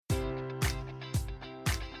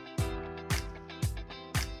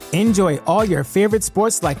Enjoy all your favorite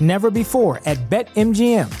sports like never before at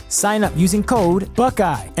BetMGM. Sign up using code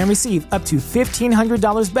Buckeye and receive up to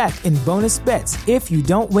 $1,500 back in bonus bets if you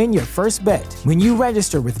don't win your first bet. When you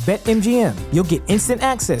register with BetMGM, you'll get instant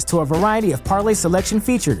access to a variety of parlay selection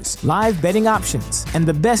features, live betting options, and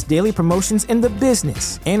the best daily promotions in the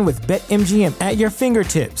business. And with BetMGM at your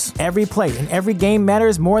fingertips, every play and every game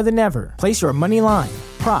matters more than ever. Place your money line,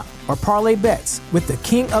 prop, or parlay bets with the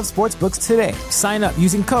king of sportsbooks today. Sign up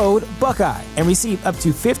using code Buckeye and receive up to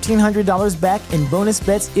 $1,500 back in bonus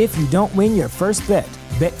bets if you don't win your first bet.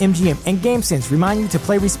 BetMGM and GameSense remind you to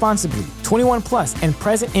play responsibly. 21 plus and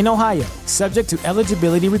present in Ohio, subject to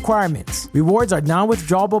eligibility requirements. Rewards are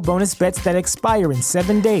non-withdrawable bonus bets that expire in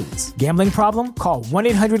 7 days. Gambling problem? Call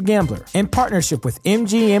 1-800-GAMBLER. In partnership with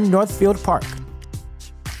MGM Northfield Park.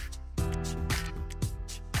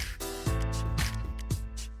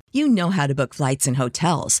 You know how to book flights and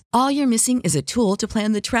hotels. All you're missing is a tool to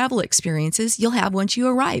plan the travel experiences you'll have once you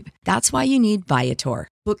arrive. That's why you need Viator.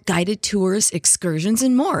 Book guided tours, excursions,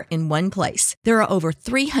 and more in one place. There are over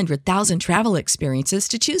 300,000 travel experiences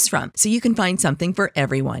to choose from, so you can find something for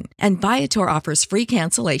everyone. And Viator offers free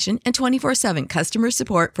cancellation and 24/7 customer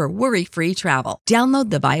support for worry-free travel.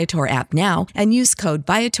 Download the Viator app now and use code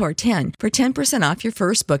Viator10 for 10% off your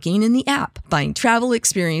first booking in the app. Find travel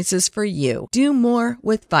experiences for you. Do more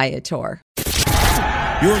with Viator.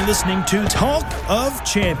 You're listening to Talk of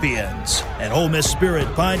Champions, an Ole Miss Spirit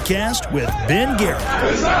podcast with Ben Garrett.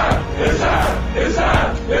 It's up! It's up! It's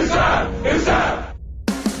up! It's up! It's up!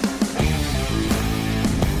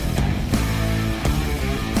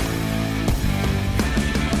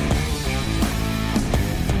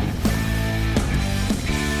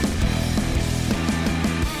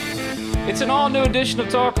 It's an all-new edition of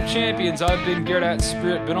Talk of Champions. I've been Garrett at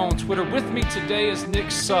Spirit, been on Twitter. With me today is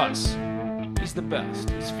Nick Suss. He's the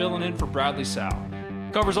best. He's filling in for Bradley Sowell.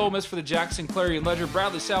 Covers Ole Miss for the Jackson Clarion Ledger.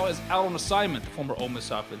 Bradley Sowell is out on assignment, the former Ole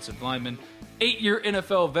Miss offensive lineman, 8-year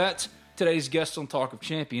NFL vet. Today's guest on Talk of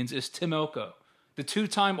Champions is Tim Elko, the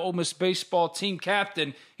two-time Ole Miss baseball team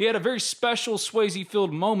captain. He had a very special Swayze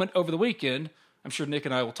Field moment over the weekend. I'm sure Nick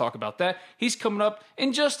and I will talk about that. He's coming up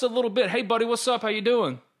in just a little bit. Hey, buddy, what's up? How you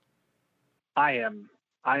doing? I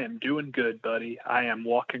am doing good, buddy. I am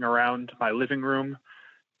walking around my living room,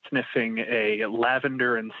 sniffing a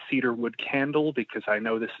lavender and cedarwood candle because I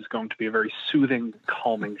know this is going to be a very soothing,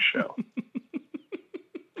 calming show.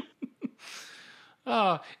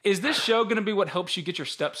 Is this show going to be what helps you get your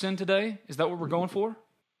steps in today? Is that what we're going for?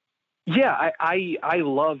 Yeah, I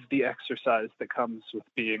love the exercise that comes with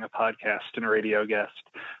being a podcast and a radio guest,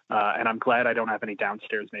 and I'm glad I don't have any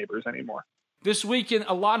downstairs neighbors anymore. This weekend,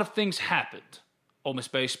 a lot of things happened. Ole Miss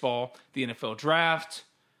baseball, the NFL draft.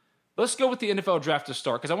 Let's go with the NFL draft to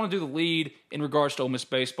start, because I want to do the lead in regards to Ole Miss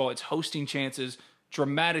baseball. Its hosting chances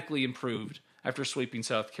dramatically improved after sweeping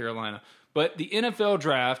South Carolina. But the NFL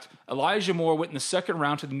draft, Elijah Moore went in the second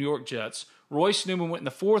round to the New York Jets. Royce Newman went in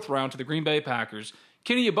the fourth round to the Green Bay Packers.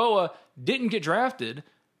 Kenny Yeboah didn't get drafted,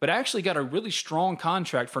 but actually got a really strong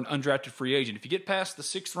contract for an undrafted free agent. If you get past the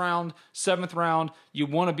 6th round, 7th round, you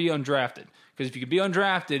want to be undrafted. Because if you can be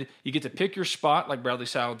undrafted, you get to pick your spot like Bradley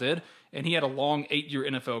Sowell did, and he had a long 8-year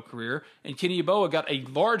NFL career. And Kenny Yeboah got a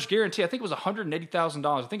large guarantee. I think it was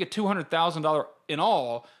 $180,000. I think a $200,000 in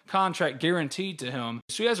all contract guaranteed to him.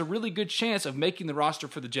 So he has a really good chance of making the roster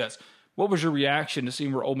for the Jets. What was your reaction to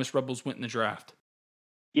seeing where Ole Miss Rebels went in the draft?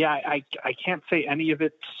 Yeah, I can't say any of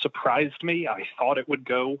it surprised me. I thought it would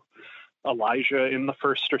go Elijah in the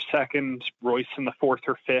 1st or 2nd, Royce in the 4th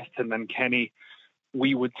or 5th, and then Kenny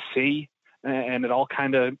we would see. And it all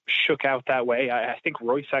kind of shook out that way. I think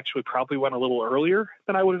Royce actually probably went a little earlier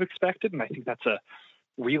than I would have expected, and I think that's a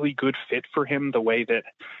really good fit for him, the way that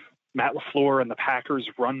Matt LaFleur and the Packers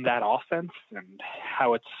run that offense and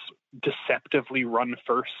how it's deceptively run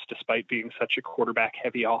first despite being such a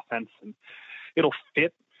quarterback-heavy offense. And it'll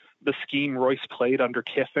fit the scheme Royce played under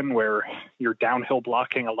Kiffin, where you're downhill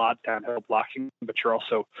blocking, but you're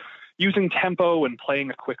also using tempo and playing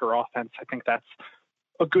a quicker offense. I think that's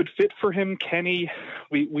a good fit for him. Kenny,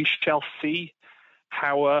 we shall see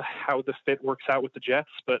how the fit works out with the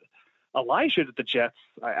Jets, but Elijah to the Jets,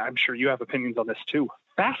 I'm sure you have opinions on this too.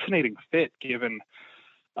 Fascinating fit given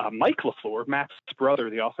Mike LaFleur, Matt's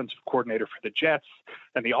brother, the offensive coordinator for the Jets,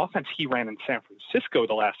 and the offense he ran in San Francisco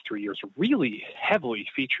the last 3 years really heavily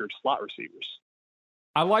featured slot receivers.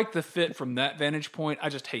 I like the fit from that vantage point. I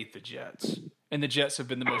just hate the Jets. And the Jets have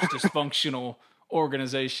been the most dysfunctional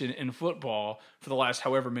organization in football for the last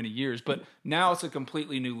however many years. But now it's a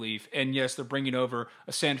completely new leaf. And yes, they're bringing over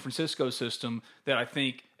a San Francisco system that I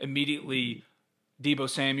think immediately Deebo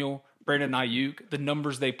Samuel, Brandon Ayuk, the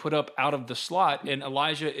numbers they put up out of the slot, and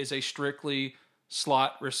Elijah is a strictly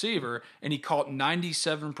slot receiver, and he caught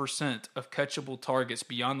 97% of catchable targets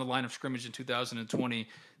beyond the line of scrimmage in 2020.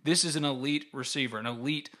 This is an elite receiver, an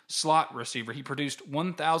elite slot receiver. He produced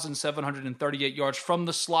 1,738 yards from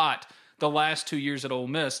the slot the last 2 years at Ole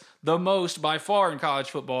Miss, the most by far in college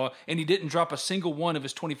football, and he didn't drop a single one of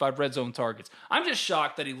his 25 red zone targets. I'm just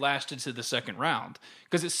shocked that he lasted to the second round,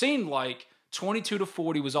 because it seemed like 22 to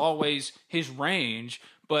 40 was always his range,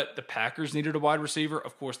 but the Packers needed a wide receiver.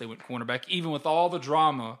 Of course, they went cornerback. Even with all the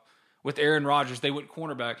drama with Aaron Rodgers, they went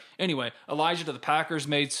cornerback. Anyway, Elijah to the Packers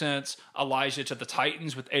made sense. Elijah to the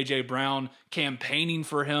Titans with A.J. Brown campaigning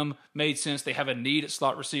for him made sense. They have a need at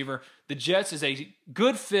slot receiver. The Jets is a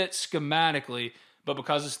good fit schematically, but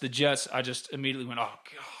because it's the Jets, I just immediately went, oh,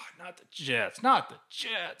 God, not the Jets, not the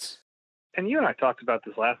Jets. And you and I talked about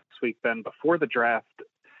this last week, Ben, before the draft.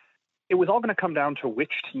 It was all going to come down to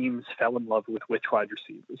which teams fell in love with which wide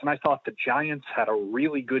receivers. And I thought the Giants had a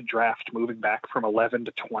really good draft moving back from 11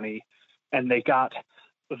 to 20, and they got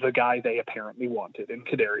the guy they apparently wanted in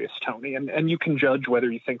Kadarius Toney. And you can judge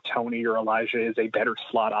whether you think Toney or Elijah is a better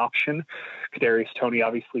slot option. Kadarius Toney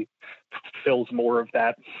obviously fills more of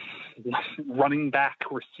that running back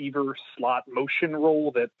receiver slot motion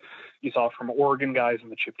role that you saw from Oregon guys in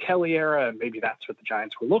the Chip Kelly era, and maybe that's what the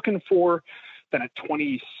Giants were looking for. Then at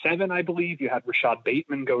 27, I believe, you had Rashad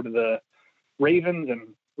Bateman go to the Ravens,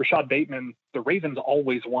 and Rashad Bateman, the Ravens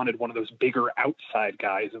always wanted one of those bigger outside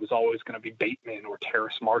guys. It was always going to be Bateman or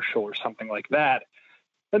Terrace Marshall or something like that.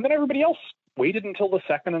 And then everybody else waited until the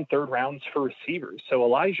second and third rounds for receivers. So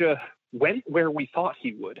Elijah went where we thought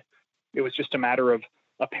he would. It was just a matter of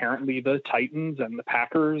apparently the Titans and the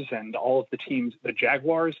Packers and all of the teams, the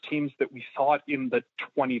Jaguars, teams that we thought in the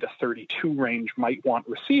 20 to 32 range might want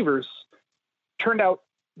receivers. Turned out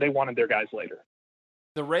they wanted their guys later.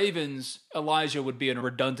 The Ravens, Elijah would be a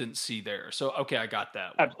redundancy there. So, okay, I got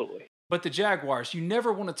that one. Absolutely. But the Jaguars, you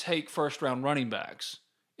never want to take first-round running backs.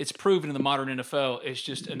 It's proven in the modern NFL, it's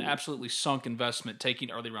just an absolutely sunk investment taking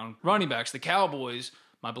early-round running backs. The Cowboys,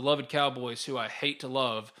 my beloved Cowboys, who I hate to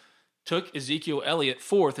love, took Ezekiel Elliott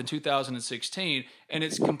fourth in 2016, and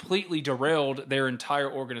it's completely derailed their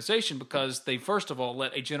entire organization because they, first of all,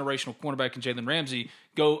 let a generational cornerback in Jalen Ramsey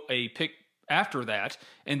go a pick after that,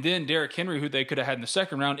 and then Derrick Henry, who they could have had in the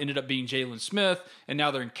second round, ended up being Jalen Smith, and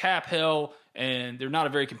now they're in cap hell, and they're not a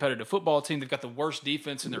very competitive football team. They've got the worst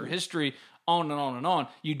defense in their history, on and on and on.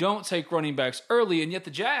 You don't take running backs early, and yet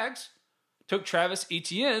the Jags took Travis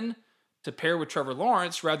Etienne to pair with Trevor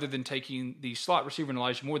Lawrence rather than taking the slot receiver in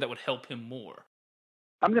Elijah Moore that would help him more.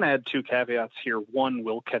 I'm going to add two caveats here. One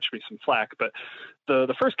will catch me some flack, but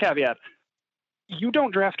the first caveat, you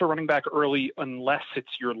don't draft a running back early unless it's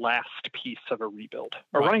your last piece of a rebuild.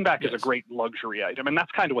 A running back is a great luxury item, and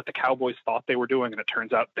that's kind of what the Cowboys thought they were doing, and it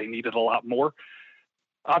turns out they needed a lot more.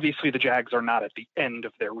 Obviously, the Jags are not at the end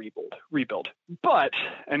of their rebuild. But,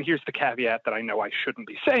 and here's the caveat that I know I shouldn't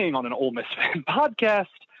be saying on an Ole Miss fan podcast,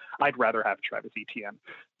 I'd rather have Travis Etienne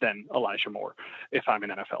than Elijah Moore if I'm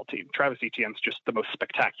an NFL team. Travis Etienne's just the most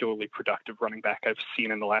spectacularly productive running back I've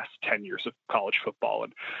seen in the last 10 years of college football,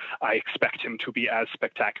 and I expect him to be as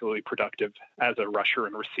spectacularly productive as a rusher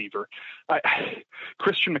and receiver.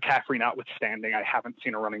 Christian McCaffrey notwithstanding, I haven't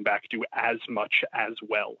seen a running back do as much as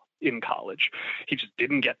well in college. He just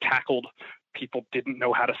didn't get tackled. People didn't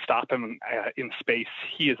know how to stop him in space.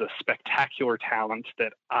 He is a spectacular talent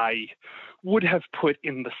that I would have put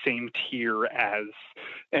in the same tier as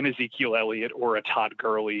an Ezekiel Elliott or a Todd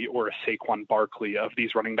Gurley or a Saquon Barkley of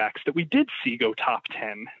these running backs that we did see go top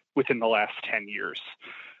 10 within the last 10 years.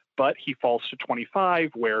 But he falls to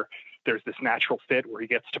 25 where there's this natural fit where he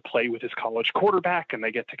gets to play with his college quarterback and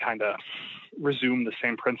they get to kind of resume the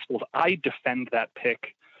same principles. I defend that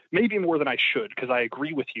pick maybe more than I should, because I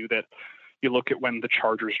agree with you that you look at when the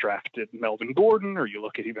Chargers drafted Melvin Gordon, or you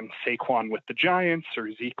look at even Saquon with the Giants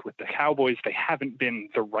or Zeke with the Cowboys, they haven't been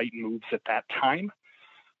the right moves at that time.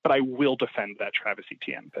 But I will defend that Travis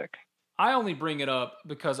Etienne pick. I only bring it up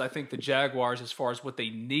because I think the Jaguars, as far as what they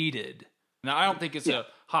needed, now I don't think it's a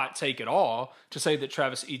hot take at all to say that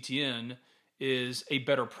Travis Etienne is a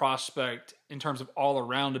better prospect in terms of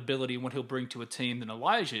all-around ability and what he'll bring to a team than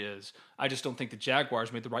Elijah is. I just don't think the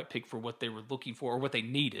Jaguars made the right pick for what they were looking for or what they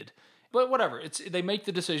needed. But whatever, they make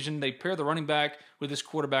the decision. They pair the running back with this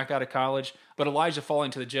quarterback out of college. But Elijah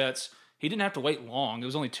falling to the Jets, he didn't have to wait long. It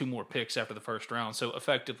was only 2 more picks after the first round. So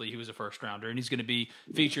effectively, he was a first-rounder, and he's going to be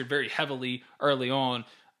featured very heavily early on.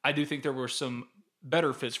 I do think there were some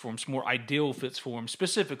better fits for him, some more ideal fits for him,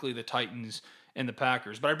 specifically the Titans and the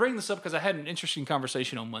Packers. But I bring this up because I had an interesting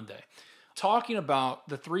conversation on Monday. Talking about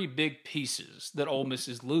the three big pieces that Ole Miss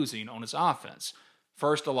is losing on its offense.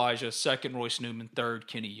 First, Elijah. Second, Royce Newman. Third,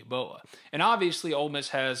 Kenny Yeboah. And obviously, Ole Miss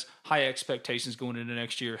has high expectations going into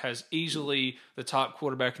next year, has easily the top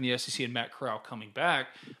quarterback in the SEC and Matt Corral coming back.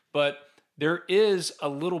 But there is a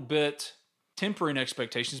little bit tempering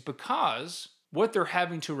expectations because what they're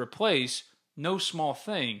having to replace, no small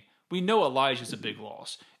thing. We know Elijah's a big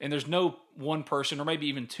loss, and there's no one person or maybe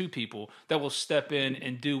even two people that will step in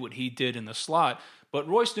and do what he did in the slot. But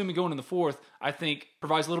Royce Newman going in the fourth, I think,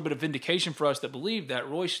 provides a little bit of vindication for us that believe that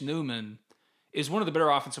Royce Newman is one of the better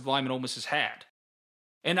offensive linemen Ole Miss has had.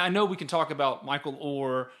 And I know we can talk about Michael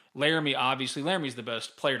Orr, Laramie, obviously. Laramie's the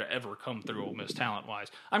best player to ever come through Ole Miss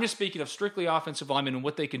talent-wise. I'm just speaking of strictly offensive linemen and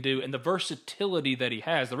what they can do and the versatility that he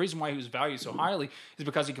has. The reason why he was valued so highly is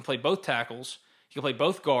because he can play both tackles, he can play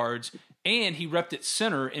both guards, and he repped at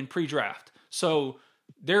center in pre-draft. So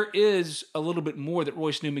there is a little bit more that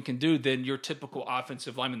Royce Newman can do than your typical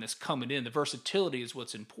offensive lineman that's coming in. The versatility is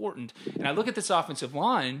what's important. And I look at this offensive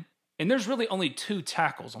line, and there's really only two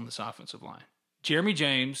tackles on this offensive line. Jeremy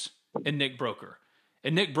James and Nick Broker.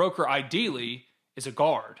 And Nick Broker, ideally, is a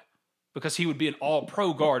guard because he would be an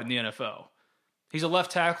all-pro guard in the NFL. He's a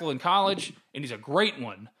left tackle in college, and he's a great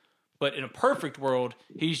one. But in a perfect world,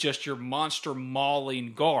 he's just your monster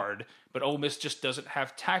mauling guard. But Ole Miss just doesn't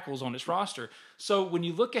have tackles on its roster. So when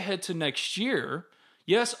you look ahead to next year,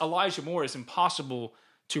 yes, Elijah Moore is impossible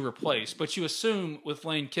to replace. But you assume with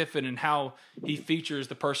Lane Kiffin and how he features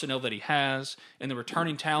the personnel that he has and the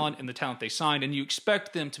returning talent and the talent they signed, and you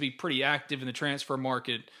expect them to be pretty active in the transfer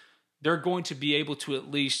market, they're going to be able to at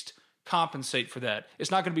least compensate for that. It's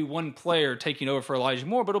not going to be one player taking over for Elijah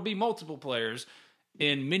Moore, but it'll be multiple players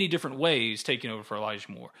in many different ways taking over for Elijah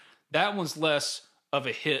Moore. That one's less of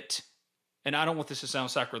a hit, and I don't want this to sound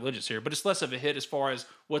sacrilegious here, but it's less of a hit as far as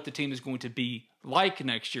what the team is going to be like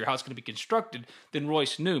next year, how it's going to be constructed, than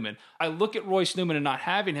Royce Newman. I look at Royce Newman and not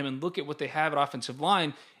having him and look at what they have at offensive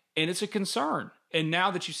line, and it's a concern. And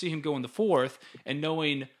now that you see him go in the fourth and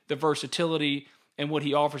knowing the versatility and what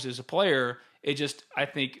he offers as a player, it just, I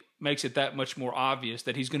think, makes it that much more obvious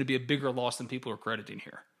that he's going to be a bigger loss than people are crediting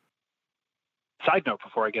here. Side note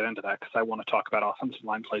before I get into that, because I want to talk about offensive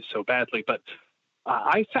line plays so badly, but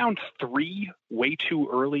I found 3 way too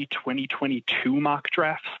early 2022 mock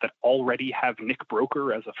drafts that already have Nick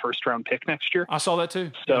Broker as a first-round pick next year. I saw that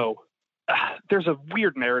too. So there's a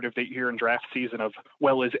weird narrative that you hear in draft season of,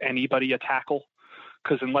 well, is anybody a tackle?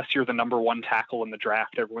 Because unless you're the number one tackle in the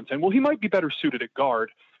draft, everyone's saying, well, he might be better suited at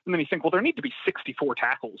guard. And then you think, well, there need to be 64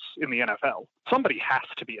 tackles in the NFL. Somebody has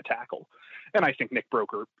to be a tackle. And I think Nick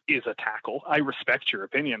Broker is a tackle. I respect your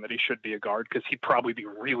opinion that he should be a guard because he'd probably be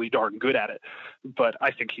really darn good at it. But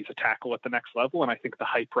I think he's a tackle at the next level. And I think the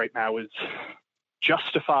hype right now is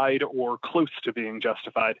justified or close to being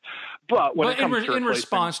justified. But when it comes to in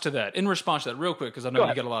response to that, real quick, because I know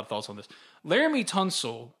you got a lot of thoughts on this. Laramie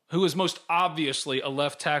Tunsil, who is most obviously a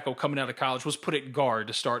left tackle coming out of college, was put at guard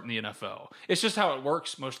to start in the NFL. It's just how it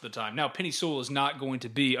works most of the time. Now, Penny Sewell is not going to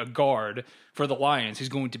be a guard for the Lions. He's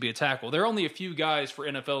going to be a tackle. There are only a few guys for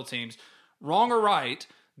NFL teams, wrong or right,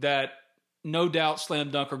 that no doubt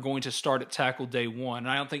slam dunk are going to start at tackle day one. And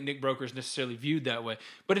I don't think Nick Broker is necessarily viewed that way.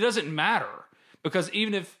 But it doesn't matter. Because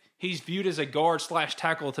even if he's viewed as a guard /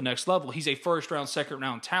 tackle at the next level, he's a first-round,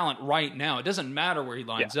 second-round talent right now. It doesn't matter where he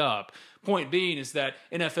lines up. Point being is that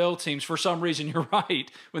NFL teams, for some reason, you're right,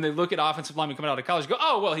 when they look at offensive linemen coming out of college, go,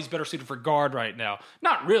 oh, well, he's better suited for guard right now.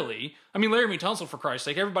 Not really. I mean, Laramie Tunsil, for Christ's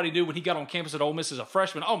sake, everybody knew when he got on campus at Ole Miss as a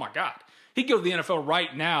freshman, oh, my God. He'd go to the NFL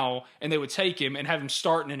right now, and they would take him and have him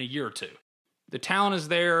starting in a year or two. The talent is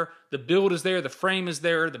there, the build is there, the frame is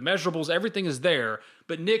there, the measurables, everything is there.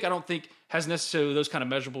 But Nick, I don't think, has necessarily those kind of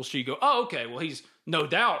measurables so you go, oh, okay, well, he's no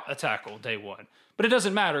doubt a tackle day one. But it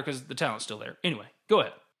doesn't matter because the talent's still there. Anyway, go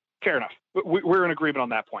ahead. Fair enough. We're in agreement on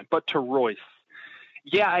that point. But to Royce,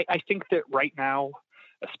 I think that right now,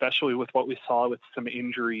 especially with what we saw with some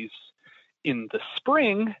injuries in the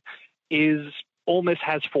spring, is Ole Miss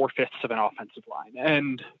has 4/5 of an offensive line.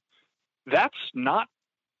 And that's not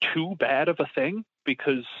too bad of a thing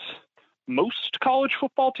because most college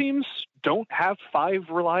football teams don't have 5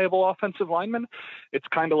 reliable offensive linemen. It's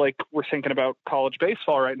kind of like we're thinking about college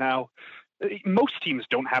baseball right now. Most teams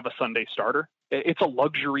don't have a Sunday starter. It's a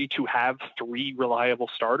luxury to have 3 reliable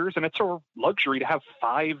starters, and it's a luxury to have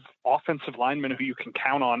 5 offensive linemen who you can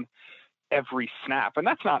count on every snap. And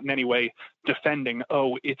that's not in any way defending,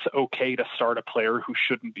 oh, it's okay to start a player who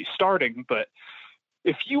shouldn't be starting, but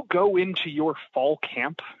if you go into your fall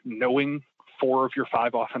camp knowing 4 of your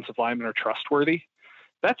 5 offensive linemen are trustworthy,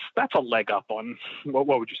 that's a leg up on, what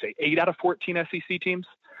would you say, 8 out of 14 SEC teams?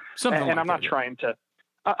 Something and like I'm not trying to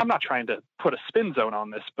I'm not trying to put a spin zone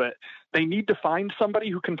on this, but they need to find somebody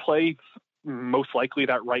who can play most likely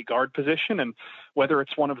that right guard position. And whether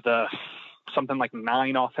it's one of the something like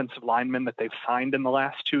 9 offensive linemen that they've signed in the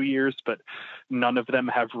last 2 years, but none of them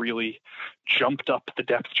have really jumped up the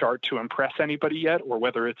depth chart to impress anybody yet, or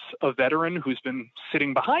whether it's a veteran who's been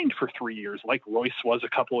sitting behind for 3 years, like Royce was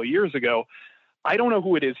a couple of years ago. I don't know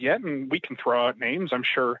who it is yet, and we can throw out names. I'm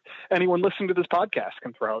sure anyone listening to this podcast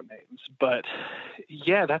can throw out names. But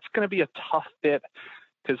yeah, that's going to be a tough fit,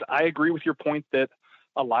 because I agree with your point that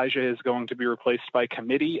Elijah is going to be replaced by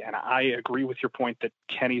committee, and I agree with your point that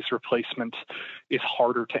Kenny's replacement is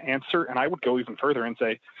harder to answer. And I would go even further and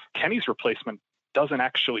say Kenny's replacement doesn't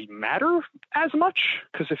actually matter as much,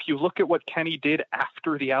 because if you look at what Kenny did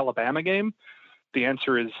after the Alabama game, the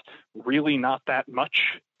answer is really not that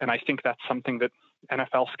much. And I think that's something that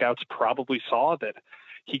NFL scouts probably saw, that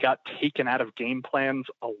he got taken out of game plans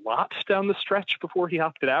a lot down the stretch before he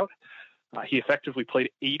opted out. He effectively played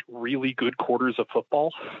 8 really good quarters of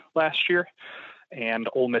football last year, and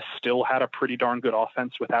Ole Miss still had a pretty darn good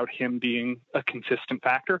offense without him being a consistent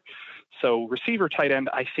factor. So receiver, tight end,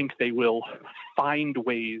 I think they will find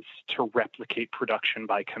ways to replicate production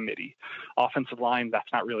by committee. Offensive line,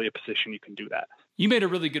 that's not really a position you can do that. You made a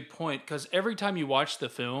really good point, because every time you watch the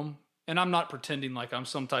film, and I'm not pretending like I'm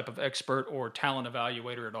some type of expert or talent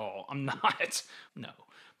evaluator at all. I'm not. No.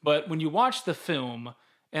 But when you watch the film,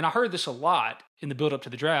 and I heard this a lot in the build-up to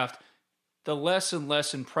the draft, the less and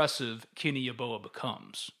less impressive Kenny Yeboah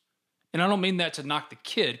becomes. And I don't mean that to knock the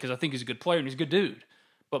kid, because I think he's a good player and he's a good dude.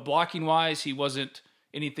 But blocking-wise, he wasn't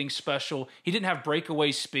anything special. He didn't have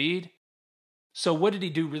breakaway speed. So what did he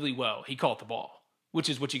do really well? He caught the ball, which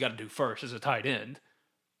is what you got to do first as a tight end.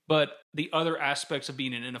 But the other aspects of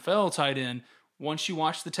being an NFL tight end, once you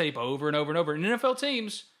watch the tape over and over and over, and NFL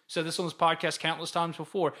teams, said this on this podcast countless times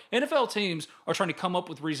before, NFL teams are trying to come up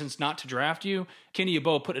with reasons not to draft you. Kenny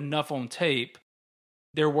Yeboah put enough on tape.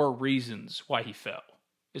 There were reasons why he fell,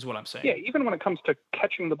 is what I'm saying. Yeah, even when it comes to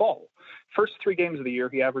catching the ball. First 3 games of the year,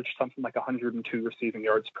 he averaged something like 102 receiving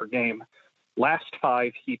yards per game. Last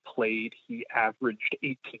 5 he played, he averaged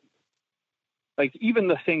 18. Like, even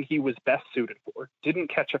the thing he was best suited for, didn't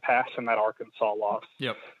catch a pass in that Arkansas loss.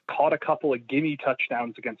 Yep. Caught a couple of gimme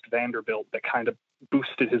touchdowns against Vanderbilt that kind of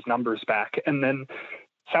boosted his numbers back. And then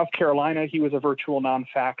South Carolina, he was a virtual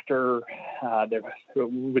non-factor. There was,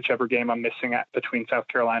 whichever game I'm missing at between South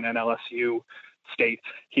Carolina and LSU State,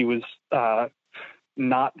 he was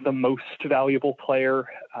not the most valuable player.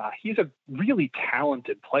 He's a really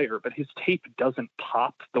talented player, but his tape doesn't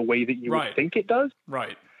pop the way that you would think it does.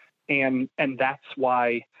 Right. And that's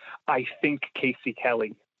why I think Casey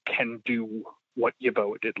Kelly can do what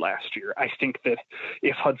Yeboah did last year. I think that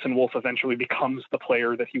if Hudson Wolf eventually becomes the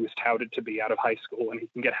player that he was touted to be out of high school, and he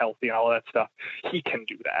can get healthy and all of that stuff, he can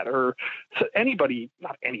do that. Or so anybody,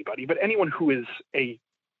 not anybody, but anyone who is a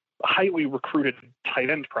highly recruited tight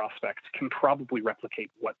end prospect can probably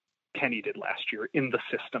replicate what Kenny did last year in the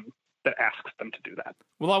system that asks them to do that.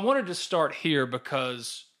 Well, I wanted to start here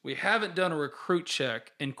because we haven't done a recruit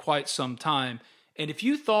check in quite some time. And if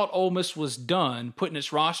you thought Ole Miss was done putting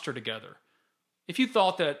its roster together, if you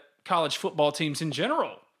thought that college football teams in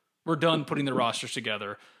general were done putting their rosters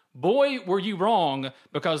together, boy, were you wrong,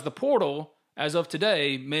 because the portal, as of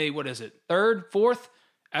today, May, 3rd, 4th?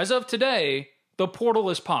 As of today, the portal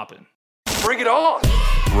is popping. Bring it on.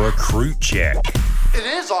 Recruit check. It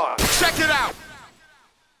is on. Check it out.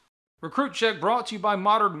 Recruit Check brought to you by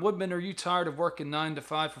Modern Woodmen. Are you tired of working 9 to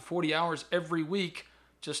 5 for 40 hours every week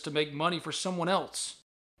just to make money for someone else?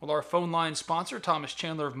 Well, our phone line sponsor, Thomas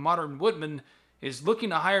Chandler of Modern Woodmen, is looking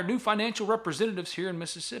to hire new financial representatives here in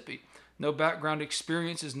Mississippi. No background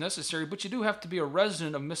experience is necessary, but you do have to be a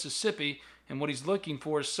resident of Mississippi, and what he's looking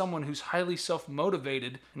for is someone who's highly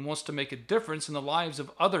self-motivated and wants to make a difference in the lives of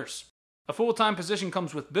others. A full-time position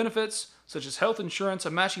comes with benefits, such as health insurance, a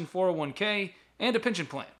matching 401k, and a pension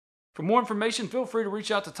plan. For more information, feel free to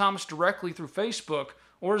reach out to Thomas directly through Facebook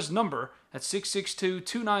or his number at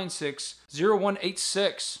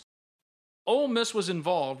 662-296-0186. Ole Miss was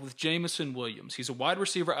involved with Jamison Williams. He's a wide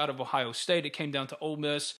receiver out of Ohio State. It came down to Ole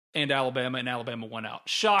Miss and Alabama won out.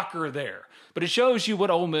 Shocker there. But it shows you what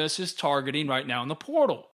Ole Miss is targeting right now in the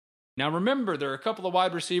portal. Now remember, there are a couple of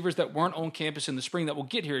wide receivers that weren't on campus in the spring that will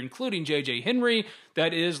get here, including J.J. Henry,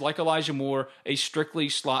 that is, like Elijah Moore, a strictly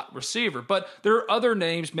slot receiver. But there are other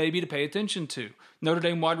names maybe to pay attention to. Notre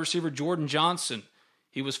Dame wide receiver Jordan Johnson.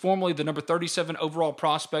 He was formerly the number 37 overall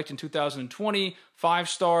prospect in 2020,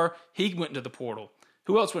 5-star. He went into the portal.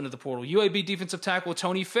 Who else went into the portal? UAB defensive tackle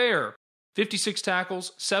Tony Fair. 56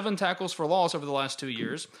 tackles, 7 tackles for loss over the last 2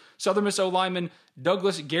 years. Southern Miss O-lineman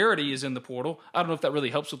Douglas Garrity is in the portal. I don't know if that really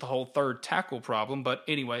helps with the whole third tackle problem, but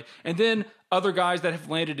anyway. And then other guys that have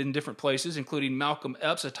landed in different places, including Malcolm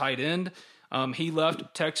Epps, a tight end. He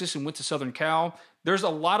left Texas and went to Southern Cal. There's a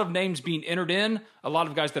lot of names being entered in, a lot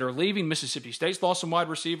of guys that are leaving. Mississippi State's lost some wide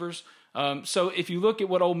receivers. So if you look at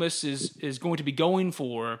what Ole Miss is going to be going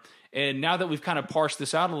for, and now that we've kind of parsed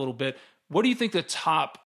this out a little bit, what do you think the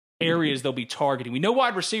top areas they'll be targeting? We know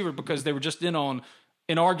wide receiver because they were just in on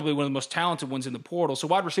arguably one of the most talented ones in the portal. So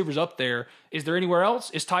wide receiver's up there. Is there anywhere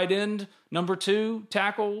else? Is tight end number 2,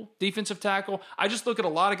 tackle, defensive tackle? I just look at a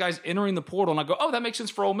lot of guys entering the portal and I go, oh, that makes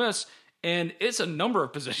sense for Ole Miss. And it's a number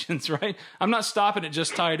of positions, right? I'm not stopping at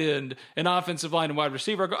just tight end and offensive line and wide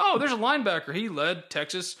receiver. I go, oh, there's a linebacker. He led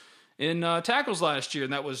Texas in tackles last year,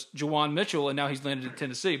 and that was Juwan Mitchell, and now he's landed in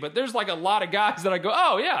Tennessee. But there's like a lot of guys that I go,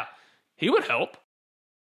 oh, yeah, he would help.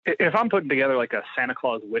 If I'm putting together like a Santa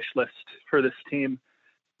Claus wish list for this team,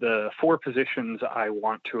 the 4 positions I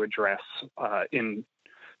want to address in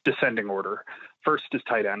descending order. First is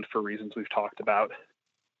tight end for reasons we've talked about.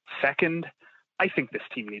 Second, I think this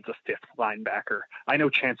team needs a 5th linebacker. I know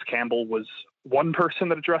Chance Campbell was one person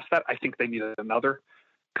that addressed that. I think they needed another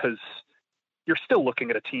because you're still looking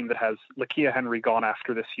at a team that has Lakia Henry gone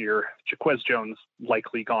after this year, Jaquez Jones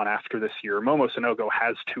likely gone after this year, Momo Sanogo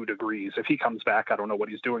has 2 degrees. If he comes back, I don't know what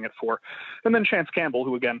he's doing it for. And then Chance Campbell,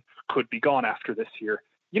 who again could be gone after this year.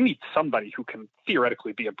 You need somebody who can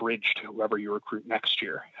theoretically be a bridge to whoever you recruit next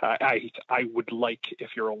year. I would like,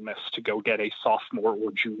 if you're Ole Miss, to go get a sophomore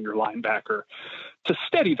or junior linebacker to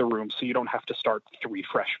steady the room so you don't have to start 3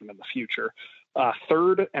 freshmen in the future.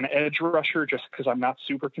 Third, an edge rusher, just because I'm not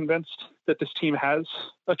super convinced that this team has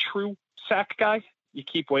a true sack guy. You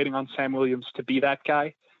keep waiting on Sam Williams to be that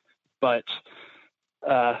guy, but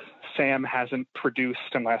Sam hasn't produced,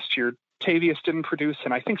 and last year Tavius didn't produce,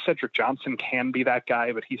 and I think Cedric Johnson can be that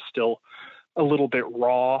guy, but he's still a little bit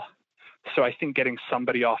raw. So I think getting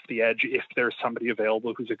somebody off the edge, if there's somebody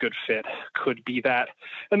available who's a good fit, could be that.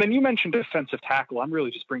 And then you mentioned defensive tackle. I'm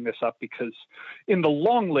really just bringing this up because in the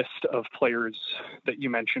long list of players that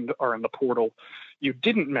you mentioned are in the portal, you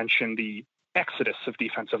didn't mention the exodus of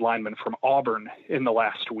defensive linemen from Auburn in the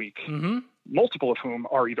last week. Mm-hmm. Multiple of whom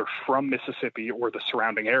are either from Mississippi or the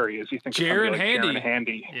surrounding areas. You think Jaron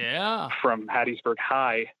Handy from Hattiesburg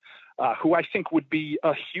High, who I think would be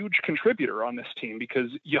a huge contributor on this team because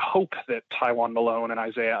you hope that Tywan Malone and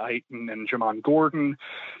Isaiah Aiton and Jamon Gordon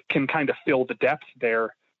can kind of fill the depth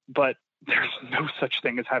there, but there's no such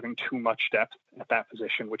thing as having too much depth at that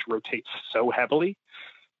position, which rotates so heavily.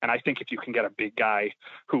 And I think if you can get a big guy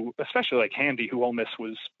who, especially like Handy, who Ole Miss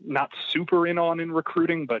was not super in on in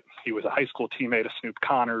recruiting, but he was a high school teammate of Snoop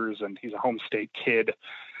Connors and he's a home state kid,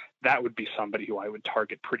 that would be somebody who I would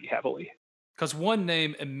target pretty heavily. Because one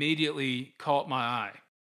name immediately caught my eye.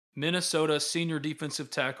 Minnesota senior defensive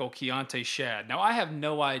tackle Keontae Shad. Now, I have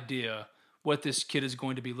no idea what this kid is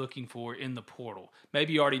going to be looking for in the portal.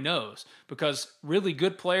 Maybe he already knows, because really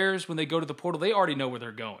good players, when they go to the portal, they already know where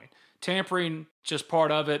they're going. Tampering, just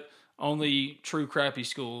part of it. Only true crappy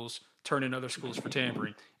schools turn in other schools for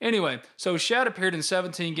tampering. Anyway, so Shad appeared in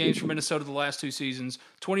 17 games for Minnesota the last 2 seasons,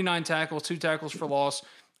 29 tackles, 2 tackles for loss.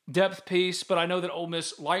 Depth piece, but I know that Ole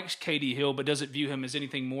Miss likes K.D. Hill, but doesn't view him as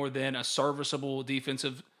anything more than a serviceable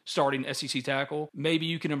defensive starting SEC tackle. Maybe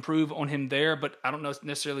you can improve on him there, but I don't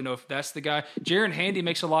necessarily know if that's the guy. Jaron Handy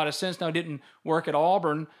makes a lot of sense. Now, it didn't work at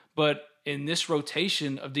Auburn, but in this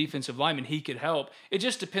rotation of defensive linemen, he could help. It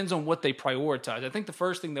just depends on what they prioritize. I think the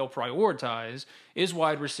first thing they'll prioritize is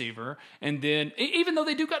wide receiver, and then, even though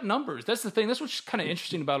they do got numbers, that's the thing. That's what's kind of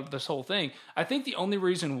interesting about this whole thing. I think the only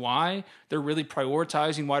reason why they're really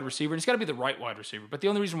prioritizing wide receiver, and it's got to be the right wide receiver, but the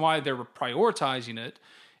only reason why they're prioritizing it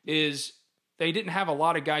is they didn't have a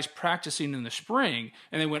lot of guys practicing in the spring,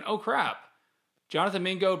 and they went, oh crap, Jonathan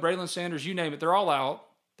Mingo, Braylon Sanders, you name it, they're all out.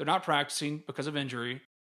 They're not practicing because of injury.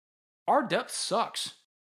 Our depth sucks.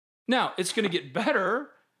 Now, it's going to get better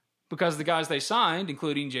because the guys they signed,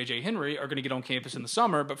 including J.J. Henry, are going to get on campus in the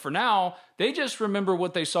summer. But for now, they just remember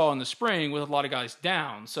what they saw in the spring with a lot of guys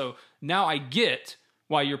down. So now I get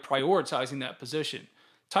why you're prioritizing that position.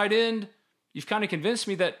 Tight end, you've kind of convinced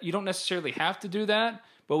me that you don't necessarily have to do that.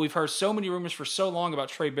 But we've heard so many rumors for so long about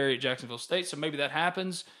Trey Berry at Jacksonville State, so maybe that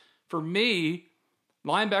happens. For me,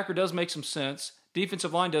 linebacker does make some sense.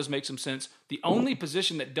 Defensive line does make some sense. The only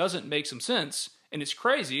position that doesn't make some sense, and it's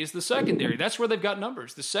crazy, is the secondary. That's where they've got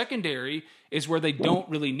numbers. The secondary is where they don't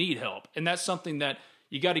really need help. And that's something that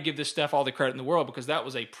you got to give this staff all the credit in the world, because that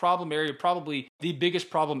was a problem area, probably the biggest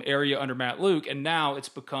problem area under Matt Luke. And now it's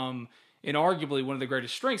become inarguably one of the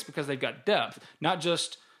greatest strengths because they've got depth, not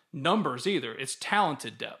just numbers either. It's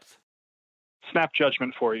talented depth. Snap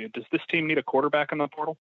judgment for you. Does this team need a quarterback in the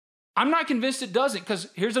portal? I'm not convinced it doesn't, because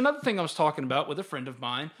here's another thing I was talking about with a friend of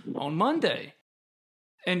mine on Monday.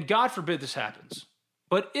 And God forbid this happens.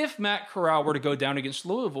 But if Matt Corral were to go down against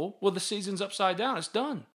Louisville, well, the season's upside down. It's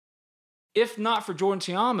done. If not for Jordan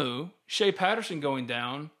Ta'amu, Shea Patterson going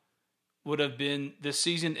down would have been the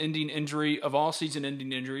season-ending injury of all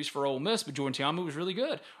season-ending injuries for Ole Miss, but Jordan Ta'amu was really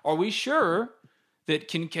good. Are we sure that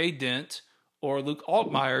Kincaid Dent or Luke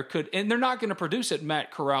Altmaier could, and they're not going to produce at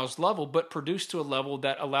Matt Corral's level, but produce to a level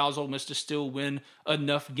that allows Ole Miss to still win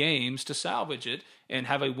enough games to salvage it and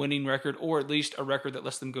have a winning record, or at least a record that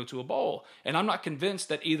lets them go to a bowl? And I'm not convinced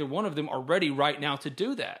that either one of them are ready right now to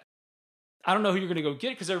do that. I don't know who you're going to go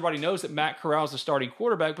get, because everybody knows that Matt Corral is the starting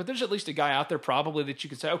quarterback, but there's at least a guy out there probably that you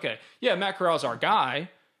can say, okay, yeah, Matt Corral's our guy,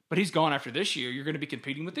 but he's gone after this year. You're going to be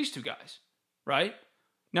competing with these two guys, right?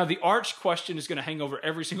 Now, the Arch question is going to hang over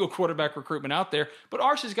every single quarterback recruitment out there, but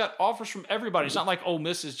Arch has got offers from everybody. It's not like Ole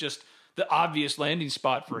Miss is just the obvious landing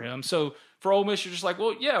spot for him. So for Ole Miss, you're just like,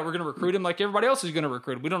 well, yeah, we're going to recruit him like everybody else is going to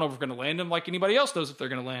recruit him. We don't know if we're going to land him like anybody else knows if they're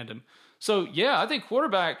going to land him. So, yeah, I think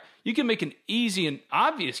quarterback, you can make an easy and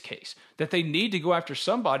obvious case that they need to go after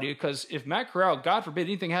somebody, because if Matt Corral, God forbid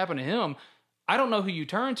anything happened to him, I don't know who you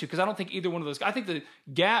turn to, because I don't think either one of those guys. I think the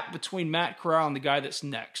gap between Matt Corral and the guy that's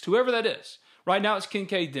next, whoever that is, right now it's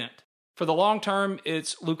Kincaid Dent. For the long term,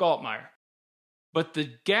 it's Luke Altmaier. But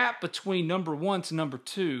the gap between number one to number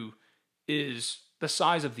two is the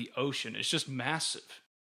size of the ocean. It's just massive.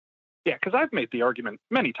 Yeah, because I've made the argument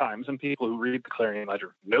many times, and people who read the Clarion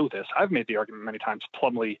Ledger know this. I've made the argument many times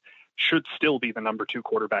Plumlee should still be the number two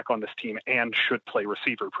quarterback on this team and should play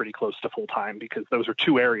receiver pretty close to full time, because those are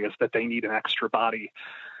two areas that they need an extra body.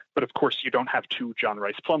 But of course, you don't have two John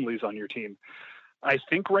Rice Plumlees on your team. I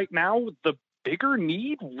think right now the bigger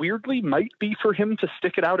need, weirdly, might be for him to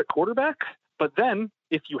stick it out at quarterback. But then,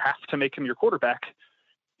 if you have to make him your quarterback,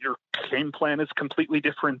 your game plan is completely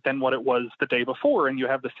different than what it was the day before, and you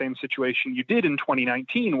have the same situation you did in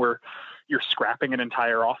 2019, where you're scrapping an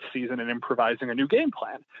entire offseason and improvising a new game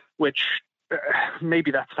plan, which maybe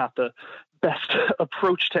that's not the best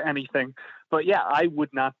approach to anything. But yeah, I would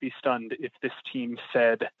not be stunned if this team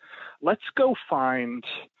said, let's go find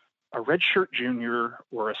a redshirt junior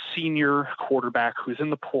or a senior quarterback who's in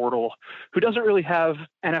the portal, who doesn't really have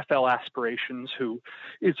NFL aspirations, who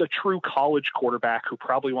is a true college quarterback who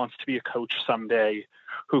probably wants to be a coach someday,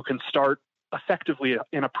 who can start effectively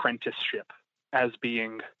an apprenticeship as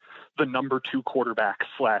being the number two quarterback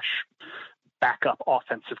 / backup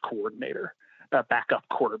offensive coordinator, backup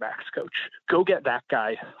quarterbacks coach. Go get that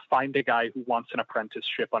guy, find a guy who wants an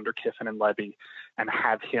apprenticeship under Kiffin and Levy, and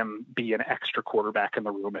have him be an extra quarterback in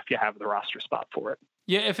the room if you have the roster spot for it.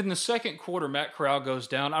 Yeah, if in the second quarter Matt Corral goes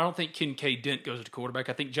down, I don't think Kincaid Dent goes to quarterback.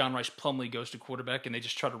 I think John Rice Plumlee goes to quarterback, and they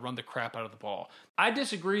just try to run the crap out of the ball. I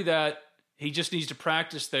disagree that he just needs to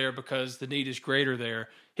practice there because the need is greater there.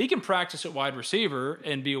 He can practice at wide receiver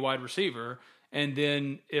and be a wide receiver. And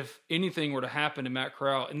then if anything were to happen to Matt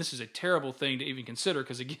Corral, and this is a terrible thing to even consider,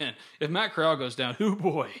 because again, if Matt Corral goes down, oh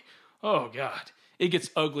boy, oh God, it gets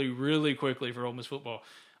ugly really quickly for Ole Miss football.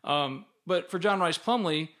 But for John Rice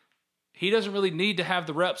Plumlee, he doesn't really need to have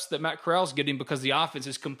the reps that Matt Corral's getting, because the offense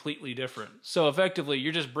is completely different. So effectively,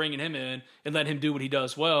 you're just bringing him in and letting him do what he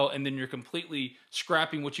does well, and then you're completely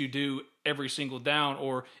scrapping what you do every single down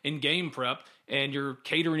or in game prep, and you're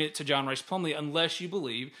catering it to John Rice Plumlee, unless you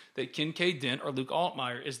believe that Kincaid Dent or Luke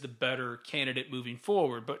Altmaier is the better candidate moving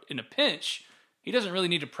forward. But in a pinch, he doesn't really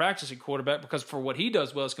need to practice at quarterback, because for what he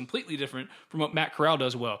does well is completely different from what Matt Corral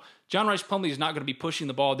does well. John Rice Plumlee is not going to be pushing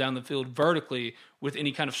the ball down the field vertically with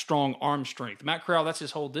any kind of strong arm strength. Matt Corral, that's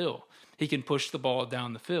his whole deal. He can push the ball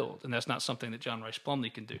down the field, and that's not something that John Rice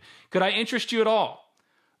Plumlee can do. Could I interest you at all?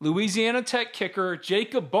 Louisiana Tech kicker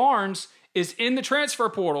Jacob Barnes is in the transfer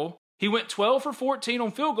portal. He went 12 for 14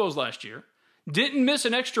 on field goals last year. Didn't miss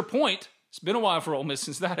an extra point. It's been a while for Ole Miss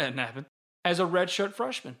since that hadn't happened. As a redshirt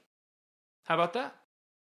freshman. How about that?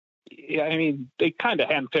 Yeah, I mean, they kind of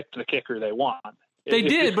handpicked the kicker they want. They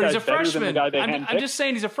did, but he's a freshman. I'm just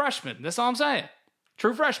saying he's a freshman. That's all I'm saying.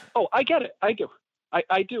 True freshman. Oh, I get it. I do.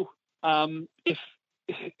 I do.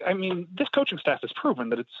 This coaching staff has proven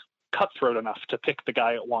that it's cutthroat enough to pick the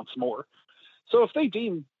guy it wants more. So if they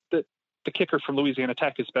deem that the kicker from Louisiana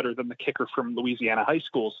Tech is better than the kicker from Louisiana high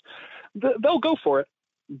schools, they'll go for it.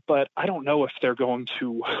 But I don't know if they're going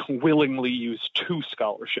to willingly use 2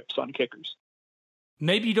 scholarships on kickers.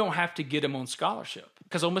 Maybe you don't have to get him on scholarship,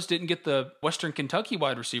 because Ole Miss didn't get the Western Kentucky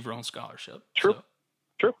wide receiver on scholarship. True.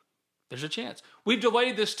 There's a chance. We've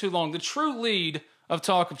delayed this too long. The true lead of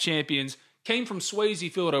Talk of Champions came from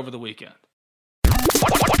Swayze Field over the weekend.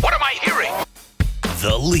 am I hearing?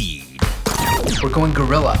 The Lead. We're going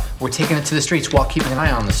guerrilla. We're taking it to the streets while keeping an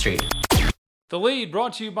eye on the street. The Lead,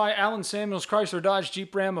 brought to you by Allen Samuels Chrysler Dodge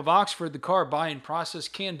Jeep Ram of Oxford. The car buying process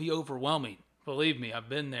can be overwhelming. Believe me, I've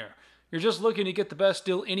been there. You're just looking to get the best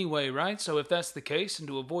deal anyway, right? So if that's the case, and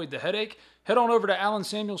to avoid the headache, head on over to Allen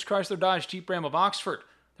Samuels Chrysler Dodge Jeep Ram of Oxford.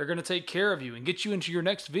 They're going to take care of you and get you into your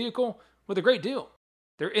next vehicle with a great deal.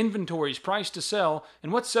 Their inventory is priced to sell,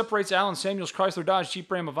 and what separates Allen Samuels Chrysler Dodge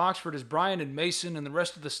Jeep Ram of Oxford is Brian and Mason and the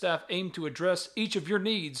rest of the staff aim to address each of your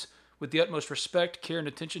needs with the utmost respect, care, and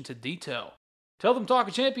attention to detail. Tell them Talk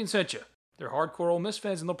of Champions sent you. They're hardcore Ole Miss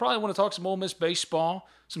fans, and they'll probably want to talk some Ole Miss baseball,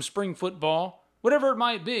 some spring football, whatever it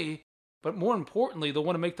might be. But more importantly, they'll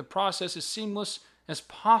want to make the process as seamless as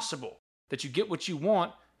possible, that you get what you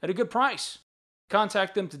want at a good price.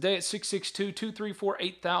 Contact them today at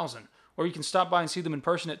 662-234-8000, or you can stop by and see them in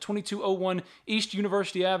person at 2201 East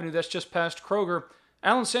University Avenue. That's just past Kroger.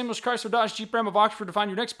 Allen Samuels Chrysler Dodge Jeep Ram of Oxford to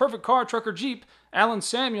find your next perfect car, truck, or Jeep. Allen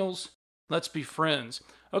Samuels, let's be friends.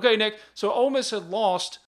 Okay, Nick, so Ole Miss had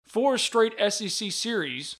lost 4 straight SEC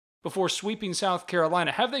series before sweeping South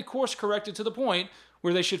Carolina. Have they course-corrected to the point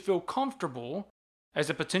where they should feel comfortable as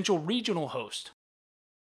a potential regional host?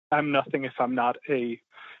 I'm nothing if I'm not a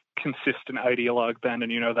consistent ideologue, Ben,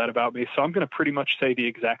 and you know that about me. So I'm going to pretty much say the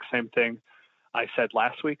exact same thing I said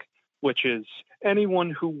last week, which is anyone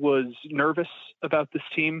who was nervous about this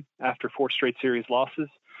team after 4 straight series losses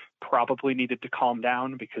probably needed to calm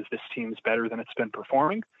down, because this team's better than it's been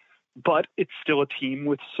performing. But it's still a team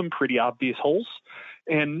with some pretty obvious holes,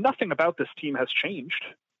 and nothing about this team has changed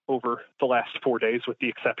over the last 4 days, with the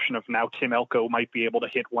exception of now Tim Elko might be able to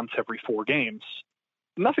hit once every 4 games.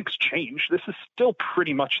 Nothing's changed. This is still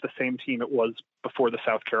pretty much the same team it was before the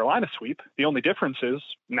South Carolina sweep. The only difference is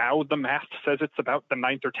now the math says it's about the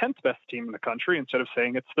 9th or 10th best team in the country, instead of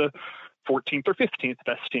saying it's the 14th or 15th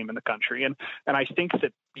best team in the country. And I think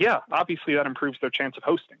that, yeah, obviously that improves their chance of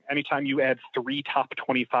hosting. Anytime you add 3 top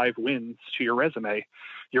 25 wins to your resume,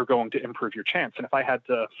 you're going to improve your chance. And if I had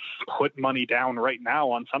to put money down right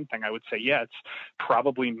now on something, I would say, yeah, it's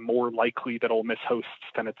probably more likely that Ole Miss hosts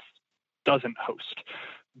than it doesn't host.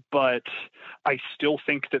 But I still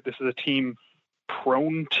think that this is a team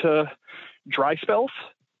prone to dry spells,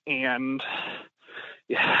 and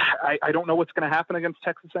I don't know what's going to happen against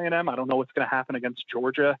Texas A&M. I don't know what's going to happen against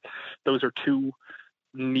Georgia. Those are 2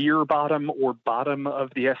 near bottom or bottom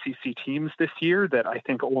of the SEC teams this year that I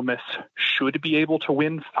think Ole Miss should be able to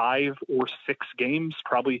win 5 or 6 games.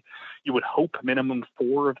 Probably you would hope minimum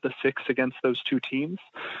 4 of the 6 against those 2 teams.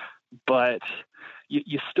 But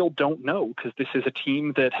you still don't know, because this is a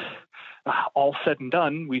team that, all said and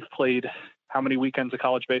done, we've played how many weekends of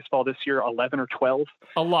college baseball this year? 11 or 12?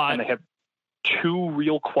 A lot. And they have 2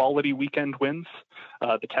 real quality weekend wins,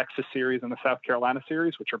 the Texas series and the South Carolina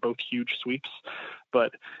series, which are both huge sweeps.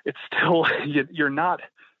 But it's still, you're not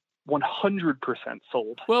 100%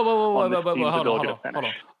 sold. Well, on this hold team's ability to on.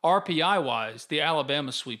 finish. RPI-wise, the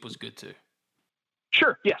Alabama sweep was good too.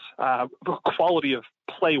 Sure, yes. Quality of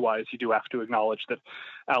play-wise, you do have to acknowledge that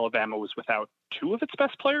Alabama was without 2 of its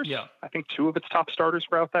best players. Yeah. I think 2 of its top starters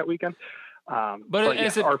were out that weekend. But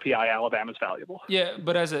yes, RPI, Alabama's valuable. Yeah,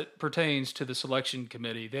 but as it pertains to the selection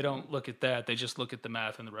committee, they don't look at that. They just look at the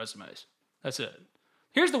math and the resumes. That's it.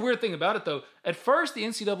 Here's the weird thing about it, though. At first, the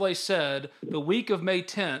NCAA said the week of May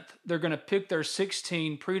 10th, they're going to pick their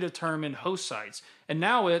 16 predetermined host sites. And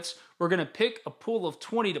now it's, we're going to pick a pool of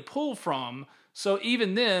 20 to pull from. So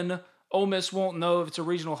even then, Ole Miss won't know if it's a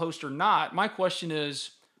regional host or not. My question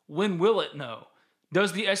is, when will it know?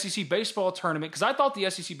 Does the SEC baseball tournament, because I thought the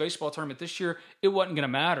SEC baseball tournament this year, it wasn't going to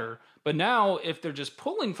matter. But now, if they're just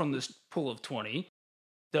pulling from this pool of 20,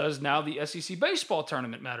 does now the SEC baseball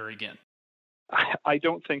tournament matter again? I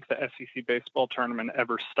don't think the SEC baseball tournament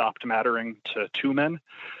ever stopped mattering to 2 men,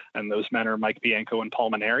 and those men are Mike Bianco and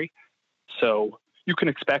Paul Maneri. So you can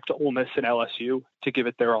expect Ole Miss and LSU to give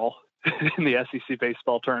it their all in the SEC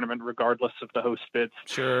baseball tournament, regardless of the host bids.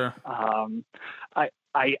 Sure.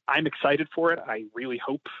 I'm excited for it. I really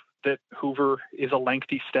hope that Hoover is a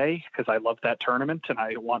lengthy stay, because I love that tournament and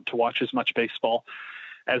I want to watch as much baseball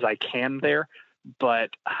as I can there. But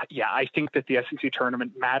yeah, I think that the SEC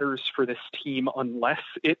tournament matters for this team unless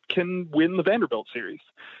it can win the Vanderbilt series.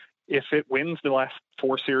 If it wins the last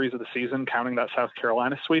 4 series of the season, counting that South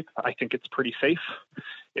Carolina sweep, I think it's pretty safe.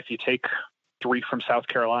 If you take 3 from South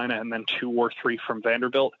Carolina and then 2 or 3 from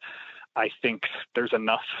Vanderbilt, I think there's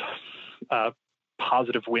enough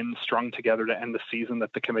positive wins strung together to end the season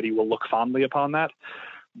that the committee will look fondly upon that.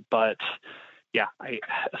 But yeah,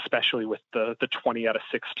 especially with the 20 out of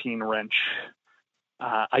 16 wrench,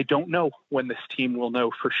 I don't know when this team will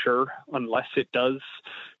know for sure, unless it does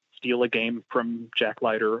steal a game from Jack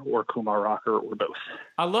Leiter or Kumar Rocker or both.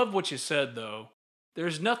 I love what you said, though.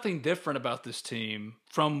 There's nothing different about this team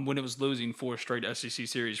from when it was losing 4 straight SEC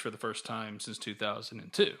series for the first time since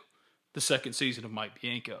 2002, the second season of Mike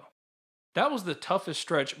Bianco. That was the toughest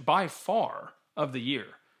stretch by far of the year.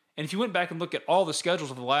 And if you went back and look at all the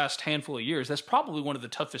schedules of the last handful of years, that's probably one of the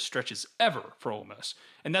toughest stretches ever for Ole Miss.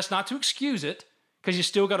 And that's not to excuse it, because you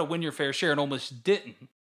still got to win your fair share, and Ole Miss didn't.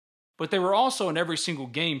 But they were also in every single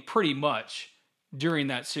game pretty much during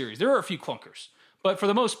that series. There were a few clunkers, but for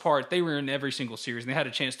the most part, they were in every single series, and they had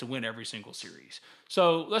a chance to win every single series.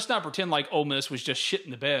 So let's not pretend like Ole Miss was just shit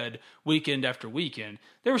in the bed weekend after weekend.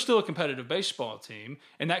 They were still a competitive baseball team,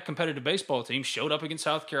 and that competitive baseball team showed up against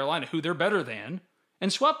South Carolina, who they're better than,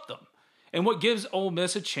 and swept them. And what gives Ole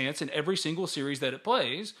Miss a chance in every single series that it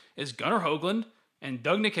plays is Gunnar Hoagland and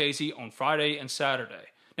Doug Nikhazy on Friday and Saturday.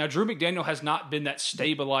 Now, Drew McDaniel has not been that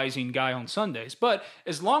stabilizing guy on Sundays, but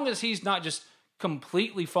as long as he's not just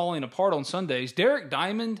completely falling apart on Sundays, Derek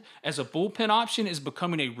Diamond as a bullpen option is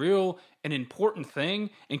becoming a real and important thing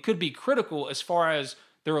and could be critical as far as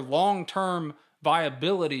their long-term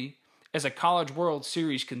viability as a College World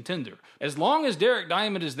Series contender. As long as Derek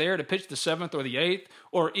Diamond is there to pitch the 7th or the 8th,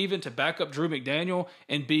 or even to back up Drew McDaniel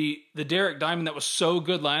and be the Derek Diamond that was so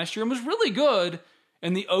good last year and was really good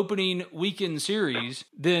in the opening weekend series,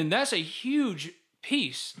 then that's a huge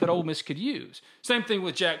piece that Ole Miss could use. Same thing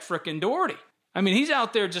with Jack frickin' Doherty. I mean, he's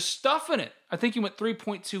out there just stuffing it. I think he went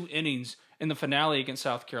 3.2 innings in the finale against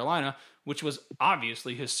South Carolina, which was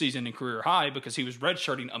obviously his season and career high because he was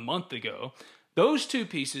redshirting a month ago. Those two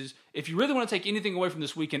pieces, if you really want to take anything away from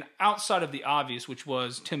this weekend outside of the obvious, which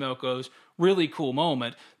was Tim Elko's really cool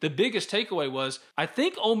moment, the biggest takeaway was I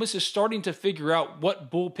think Ole Miss is starting to figure out what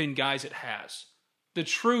bullpen guys it has. The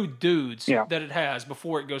true dudes that it has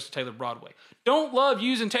before it goes to Taylor Broadway. Don't love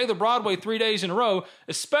using Taylor Broadway 3 days in a row,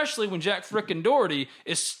 especially when Jack frickin' Doherty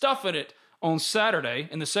is stuffing it on Saturday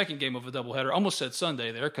in the second game of a doubleheader. Almost said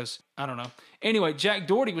Sunday there because I don't know. Anyway, Jack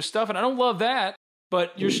Doherty was stuffing. I don't love that.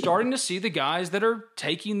 But you're starting to see the guys that are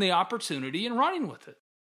taking the opportunity and running with it.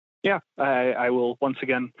 Yeah, I will once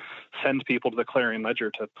again send people to the Clarion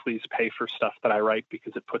Ledger to please pay for stuff that I write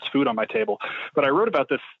because it puts food on my table. But I wrote about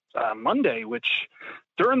this Monday, which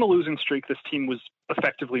during the losing streak, this team was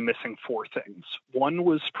effectively missing 4 things. 1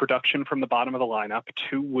 was production from the bottom of the lineup.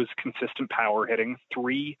 2 was consistent power hitting.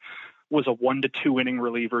 3 was a 1 to 2 inning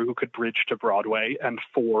reliever who could bridge to Broadway, and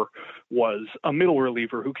 4 was a middle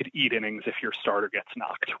reliever who could eat innings if your starter gets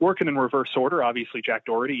knocked. Working in reverse order, obviously Jack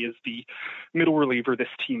Doherty is the middle reliever this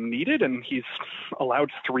team needed, and he's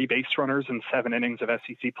allowed 3 base runners in 7 innings of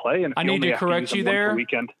SEC play. And I need to correct you there.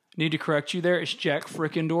 Need to correct you there. It's Jack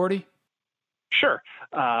frickin' Doherty. Sure.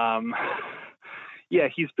 Yeah,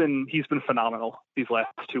 he's been phenomenal these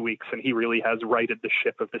last 2 weeks, and he really has righted the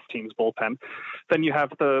ship of this team's bullpen. Then you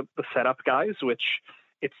have the setup guys, which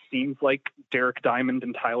it seems like Derek Diamond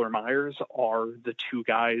and Tyler Myers are the 2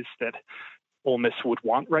 guys that Ole Miss would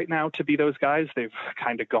want right now to be those guys. They've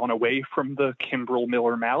kind of gone away from the Kimbrel,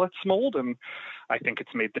 Miller, Mallets mold, and I think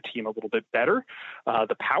it's made the team a little bit better.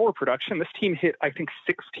 The power production, this team hit, I think,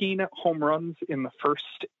 16 home runs in the first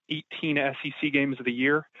 18 SEC games of the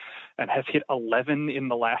year and has hit 11 in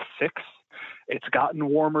the last 6. It's gotten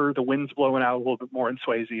warmer. The wind's blowing out a little bit more in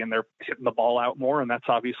Swayze, and they're hitting the ball out more, and that's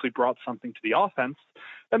obviously brought something to the offense.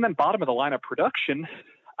 And then bottom of the lineup production,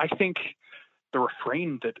 I think the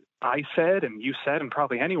refrain that I said and you said and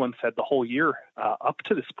probably anyone said the whole year up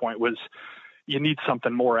to this point was you need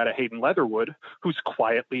something more out of Hayden Leatherwood, who's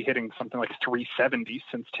quietly hitting something like 370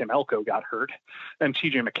 since Tim Elko got hurt. And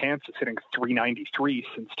TJ McCants is hitting 393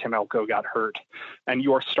 since Tim Elko got hurt. And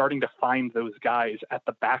you are starting to find those guys at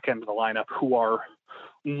the back end of the lineup who are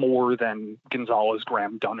more than Gonzalez,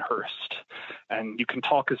 Graham, Dunhurst. And you can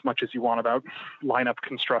talk as much as you want about lineup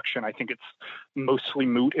construction. I think it's mostly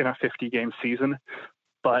moot in a 50-game season,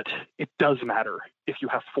 but it does matter if you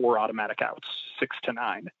have 4 automatic outs, 6 to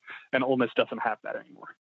 9, and Ole Miss doesn't have that anymore.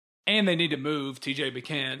 And they need to move TJ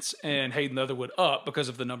McCants and Hayden Leatherwood up because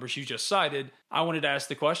of the numbers you just cited. I wanted to ask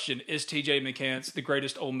the question, is TJ McCants the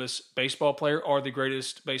greatest Ole Miss baseball player or the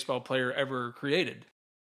greatest baseball player ever created?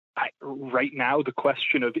 Right now, the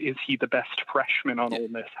question of is he the best freshman on Ole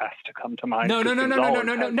Miss has to come to mind. No.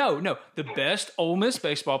 The best Ole Miss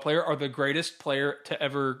baseball player or the greatest player to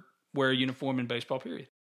ever wear a uniform in baseball, period.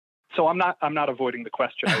 So I'm not avoiding the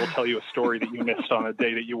question. I will tell you a story that you missed on a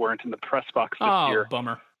day that you weren't in the press box this year.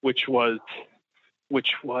 Bummer. Which was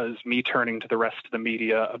me turning to the rest of the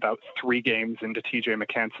media about 3 games into TJ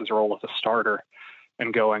McCants' role as a starter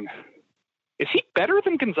and going, is he better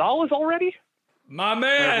than Gonzalez already? My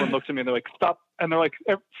man. And everyone looked at me and they're like, stop. And they're like,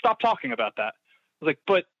 stop talking about that. I was like,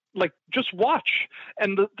 but Like, just watch.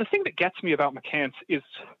 And the thing that gets me about McCants is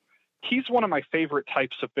he's one of my favorite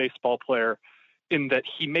types of baseball player in that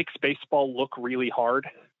he makes baseball look really hard.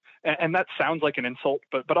 And that sounds like an insult,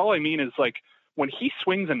 but all I mean is, like, when he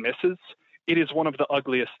swings and misses, it is one of the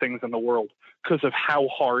ugliest things in the world because of how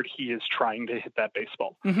hard he is trying to hit that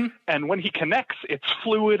baseball. Mm-hmm. And when he connects, it's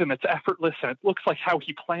fluid and it's effortless and it looks like how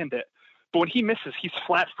he planned it. But when he misses, he's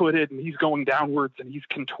flat-footed and he's going downwards and he's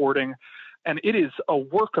contorting. And it is a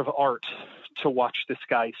work of art to watch this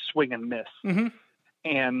guy swing and miss. Mm-hmm.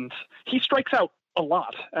 And he strikes out a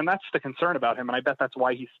lot, and that's the concern about him. And I bet that's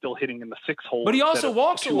why he's still hitting in the 6 hole. But he also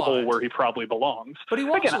walks a lot. 2 hole where he probably belongs. But he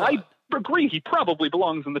walks a lot. I agree, he probably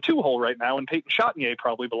belongs in the 2 hole right now, and Peyton Chatinier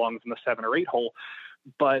probably belongs in the 7 or 8 hole.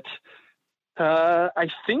 But I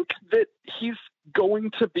think that he's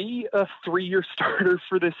going to be a 3-year starter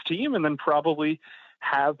for this team, and then probably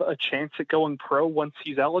have a chance at going pro once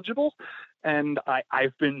he's eligible. And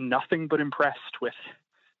I've been nothing but impressed with.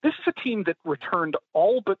 This is a team that returned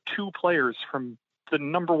all but 2 players from the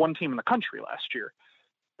number 1 team in the country last year.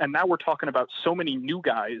 And now we're talking about so many new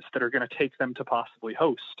guys that are going to take them to possibly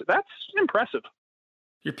host. That's impressive.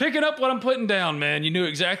 You're picking up what I'm putting down, man. You knew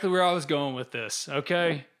exactly where I was going with this,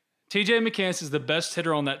 okay? TJ McCants is the best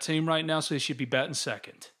hitter on that team right now, so he should be batting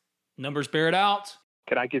second. Numbers bear it out.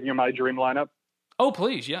 Can I give you my dream lineup? Oh,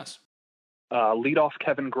 please, yes. Leadoff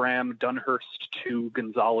Kevin Graham, Dunhurst 2,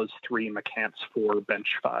 Gonzalez 3, McCants 4, bench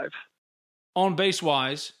 5. On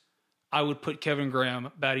base-wise, I would put Kevin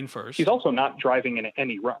Graham batting first. He's also not driving in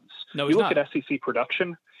any runs. No, he's not. You look at SEC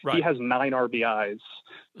production, right. He has 9 RBIs.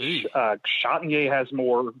 Chatinier has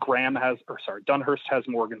more, Dunhurst has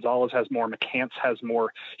more, Gonzalez has more, McCants has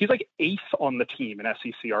more. He's like 8th on the team in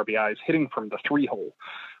SEC RBIs, hitting from the 3 hole,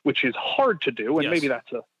 which is hard to do, and maybe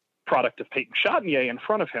that's a product of Peyton Chatinier in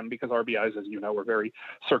front of him because RBIs, as you know, are very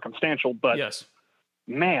circumstantial. But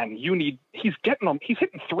man, he's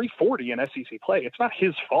hitting 340 in SEC play. It's not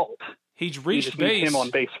his fault. He's reached base. Need him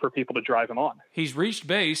on base for people to drive him on. He's reached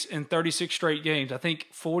base in 36 straight games. I think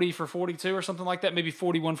 40 for 42 or something like that. Maybe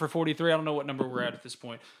 41 for 43. I don't know what number we're at this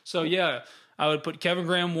point. So yeah, I would put Kevin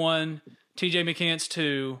Graham 1, TJ McCants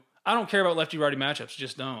 2. I don't care about lefty-righty matchups.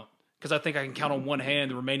 Just don't. Because I think I can count on one hand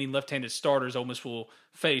the remaining left-handed starters Ole Miss will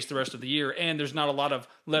face the rest of the year, and there's not a lot of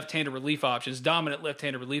left-handed relief options, dominant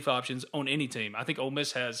left-handed relief options on any team. I think Ole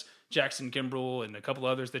Miss has Jackson Kimbrell and a couple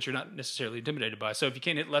others that you're not necessarily intimidated by. So if you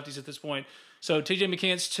can't hit lefties at this point, so TJ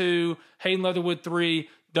McCants 2, Hayden Leatherwood 3,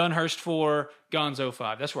 Dunhurst 4, Gonzo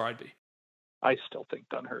 5. That's where I'd be. I still think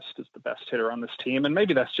Dunhurst is the best hitter on this team, and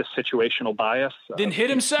maybe that's just situational bias. Then hit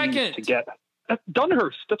him second. To get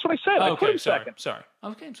Dunhurst. That's what I said. I put him second. Sorry.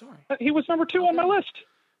 Okay, I'm sorry. He was number 2 on my list.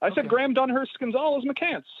 I said Graham, Dunhurst, Gonzalez,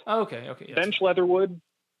 McCants. Okay. Yes. Bench, Leatherwood,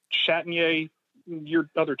 Chatinier, your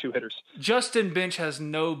other 2 hitters. Justin Bench has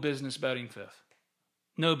no business batting 5th.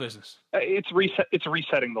 No business. It's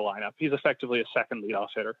resetting the lineup. He's effectively a second leadoff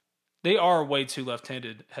hitter. They are way too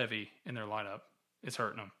left-handed heavy in their lineup. It's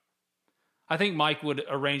hurting them. I think Mike would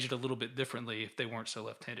arrange it a little bit differently if they weren't so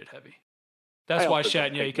left-handed heavy. That's why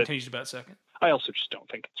Chatinier continues to bat second. I also just don't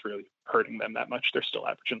think it's really hurting them that much. They're still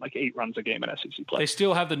averaging like 8 runs a game in SEC play. They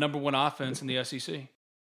still have the number 1 offense in the SEC.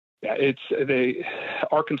 Yeah,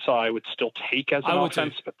 Arkansas I would still take as an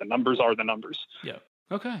offense, but the numbers are the numbers. Yeah.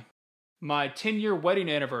 Okay. My 10-year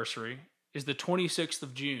wedding anniversary is the 26th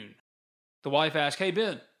of June. The wife asked, "Hey,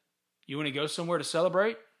 Ben, you want to go somewhere to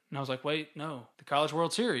celebrate?" And I was like, "Wait, no. The College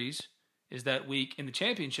World Series is that week, and the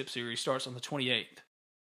championship series starts on the 28th.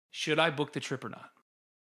 Should I book the trip or not?"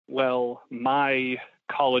 Well, my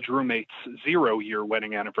college roommate's 0-year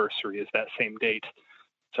wedding anniversary is that same date.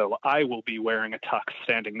 So I will be wearing a tux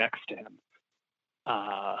standing next to him.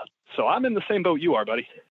 So I'm in the same boat you are, buddy.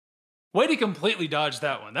 Way to completely dodge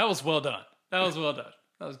that one. That was well done. That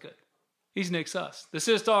was good. He's Nick Suss. This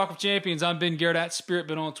is Talk of Champions. I'm Ben Garrett at Spirit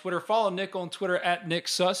Ben on Twitter. Follow Nick on Twitter at Nick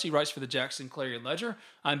Suss. He writes for the Jackson Clarion Ledger.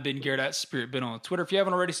 I'm Ben Garrett at Spirit Ben on Twitter. If you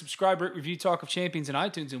haven't already, subscribe, rate, review Talk of Champions in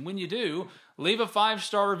iTunes. And when you do, leave a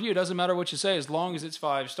 5-star review. It doesn't matter what you say as long as it's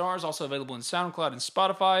 5 stars. Also available in SoundCloud and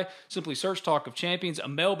Spotify. Simply search Talk of Champions. A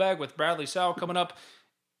mailbag with Bradley Sowell coming up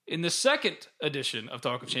in the second edition of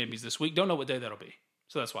Talk of Champions this week. Don't know what day that'll be.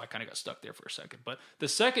 So that's why I kind of got stuck there for a second. But the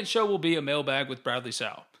second show will be a mailbag with Bradley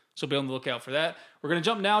Sowell. So be on the lookout for that. We're going to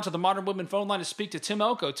jump now to the Modern Women phone line to speak to Tim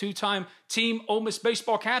Elko, 2-time Team Ole Miss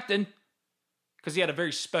baseball captain, because he had a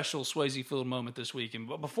very special Swayze Field moment this weekend.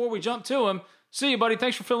 But before we jump to him, see you, buddy.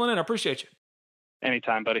 Thanks for filling in. I appreciate you.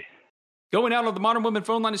 Anytime, buddy. Going out on the Modern Women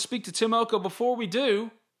phone line to speak to Tim Elko. Before we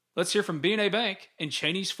do, let's hear from B&A Bank and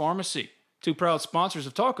Cheney's Pharmacy, 2 proud sponsors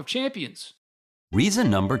of Talk of Champions.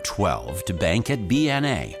 Reason number 12 to bank at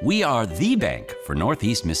BNA. We are the bank for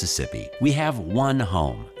Northeast Mississippi. We have one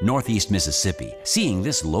home, Northeast Mississippi. Seeing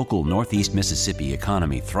this local Northeast Mississippi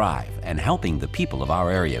economy thrive and helping the people of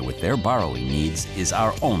our area with their borrowing needs is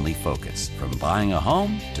our only focus. From buying a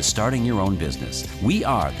home to starting your own business, we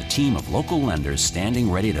are the team of local lenders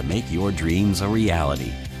standing ready to make your dreams a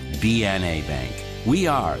reality. BNA Bank. We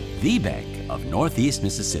are the bank of Northeast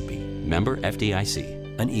Mississippi. Member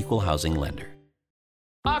FDIC, an equal housing lender.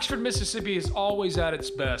 Oxford, Mississippi is always at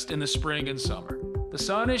its best in the spring and summer. The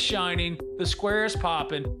sun is shining, the square is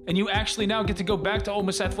popping, and you actually now get to go back to Ole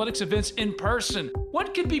Miss athletics events in person.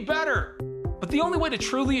 What could be better? But the only way to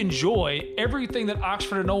truly enjoy everything that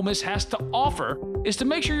Oxford and Ole Miss has to offer is to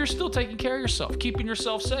make sure you're still taking care of yourself, keeping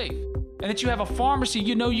yourself safe, and that you have a pharmacy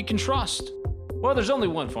you know you can trust. Well, there's only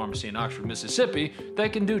one pharmacy in Oxford, Mississippi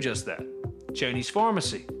that can do just that. Cheney's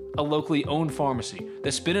Pharmacy, a locally owned pharmacy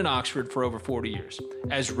that's been in Oxford for over 40 years,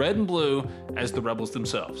 as red and blue as the Rebels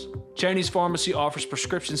themselves. Cheney's Pharmacy offers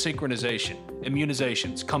prescription synchronization,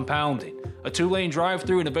 immunizations, compounding, a 2-lane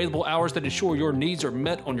drive-through, and available hours that ensure your needs are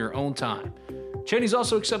met on your own time. Cheney's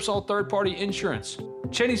also accepts all third-party insurance.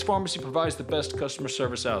 Cheney's Pharmacy provides the best customer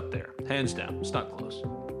service out there. Hands down, it's not close.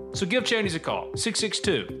 So give Cheney's a call,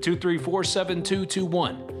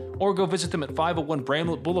 662-234-7221. Or go visit them at 501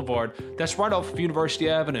 Bramlett Boulevard. That's right off of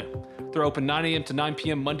University Avenue. They're open 9 a.m. to 9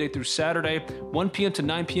 p.m. Monday through Saturday, 1 p.m. to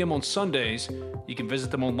 9 p.m. on Sundays. You can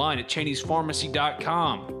visit them online at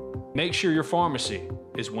Cheney'sPharmacy.com. Make sure your pharmacy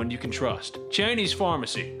is one you can trust. Cheney's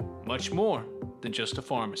Pharmacy, much more than just a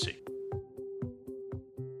pharmacy.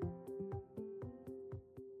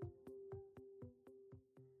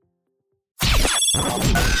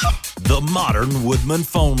 The Modern Woodman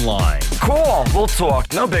phone line. Cool, we'll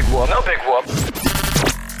talk. No big whoop. No big whoop.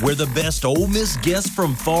 Where the best Ole Miss guests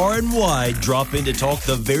from far and wide drop in to talk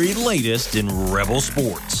the very latest in Rebel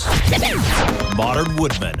sports. Modern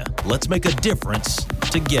Woodman. Let's make a difference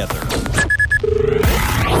together.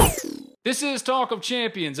 This is Talk of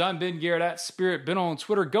Champions. I'm Ben Garrett at Spirit Ben on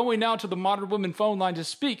Twitter. Going now to the Modern Woodman phone line to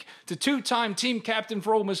speak to two-time team captain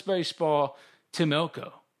for Ole Miss baseball, Tim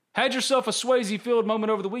Elko. Had yourself a Swayze Field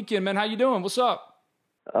moment over the weekend, man. How you doing? What's up?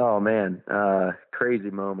 Oh man,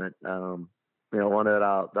 crazy moment. One that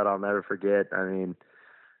I'll never forget. I mean,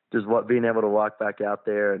 just being able to walk back out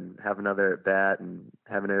there and have another at bat and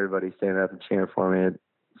having everybody stand up and cheer for me.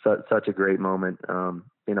 It's such a great moment.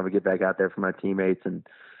 Being able to get back out there for my teammates and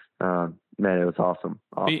man, it was awesome.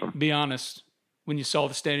 Be honest. When you saw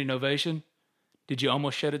the standing ovation, did you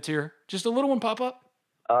almost shed a tear? Just a little one pop up?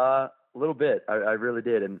 A little bit. I really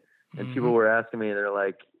did. And people were asking me, they're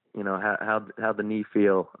like, how'd the knee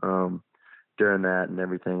feel during that and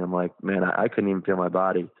everything. I'm like, man, I couldn't even feel my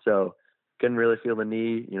body. So couldn't really feel the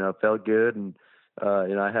knee, it felt good. And,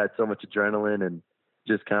 I had so much adrenaline and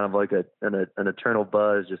just kind of like an eternal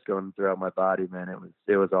buzz just going throughout my body, man.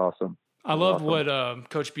 It was awesome. I love what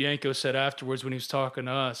Coach Bianco said afterwards when he was talking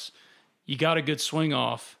to us. You got a good swing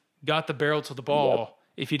off, got the barrel to the ball. Yep.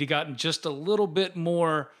 If you'd have gotten just a little bit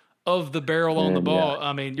more of the barrel on the ball, yeah.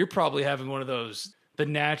 I mean, you're probably having one of those, the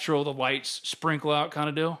lights sprinkle out kind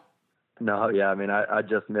of deal. No, yeah. I mean, I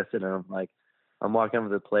just missed it. And I'm walking over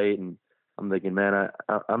the plate and I'm thinking, man,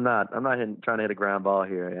 I'm not trying to hit a ground ball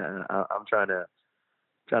here. I'm trying to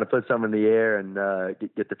put some in the air and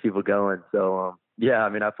get the people going. So, yeah, I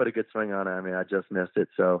mean, I put a good swing on it. I mean, I just missed it.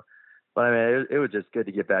 So, but I mean, it was just good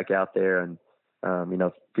to get back out there and,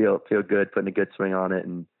 feel good, putting a good swing on it.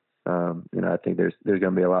 And, I think there's going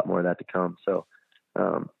to be a lot more of that to come. So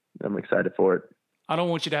I'm excited for it. I don't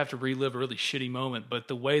want you to have to relive a really shitty moment, but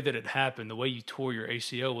the way that it happened, the way you tore your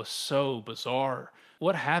ACL was so bizarre.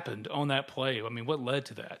 What happened on that play? I mean, what led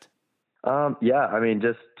to that? Yeah, I mean,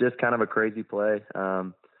 just kind of a crazy play.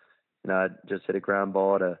 I just hit a ground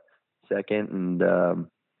ball at a second and,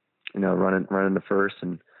 running to first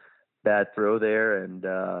and bad throw there. And,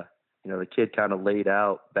 the kid kind of laid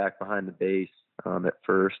out back behind the base at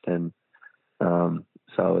first. And so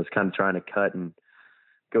I was kind of trying to cut and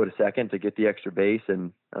go to second to get the extra base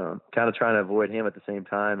and kind of trying to avoid him at the same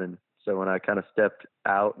time. And so when I kind of stepped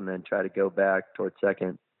out and then tried to go back towards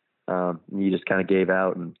second, he just kind of gave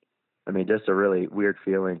out. And I mean, just a really weird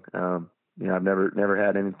feeling. I've never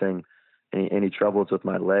had any troubles with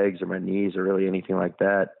my legs or my knees or really anything like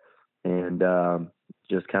that. And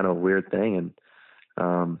just kind of a weird thing. And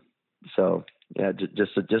so, yeah,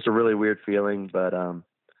 just a really weird feeling. But, I'm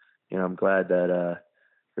glad that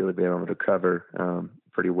really being able to recover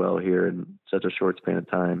pretty well here in such a short span of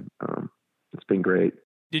time. It's been great.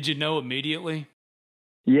 Did you know immediately?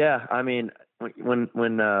 Yeah, I mean, when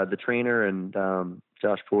the trainer and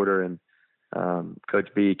Josh Porter and Coach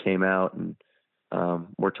B came out and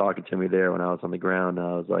were talking to me there when I was on the ground.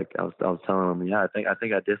 I was telling them, I think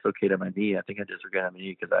I dislocated my knee. I think I dislocated my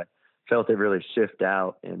knee because I felt it really shift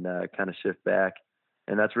out and kind of shift back.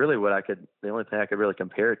 And that's really the only thing I could really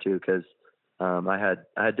compare it to, because I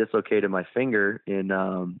had dislocated my finger in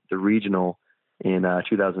the regional in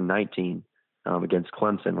 2019 against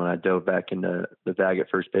Clemson when I dove back into the bag at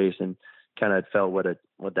first base and kind of felt what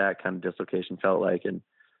that kind of dislocation felt like. And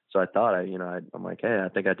so I thought I'm like, hey, I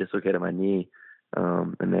think I dislocated my knee.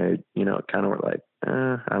 And they, kind of were like,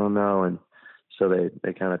 I don't know. And so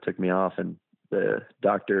they kind of took me off, and the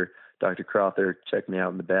Dr. Crowther checked me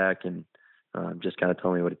out in the back and just kind of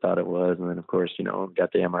told me what he thought it was. And then of course,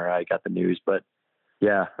 got the MRI, got the news, but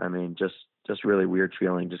yeah, I mean, just really weird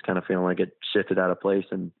feeling, just kind of feeling like it shifted out of place.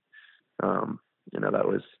 And, that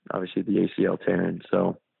was obviously the ACL tearing.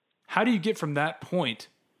 So how do you get from that point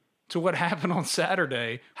to what happened on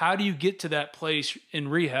Saturday? How do you get to that place in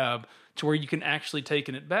rehab to where you can actually take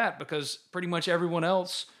an at-bat? Because pretty much everyone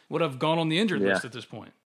else would have gone on the injured list at this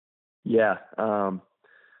point. Yeah.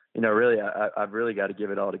 Really, I've really got to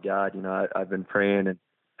give it all to God. I've been praying and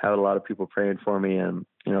had a lot of people praying for me and,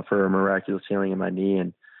 for a miraculous healing in my knee.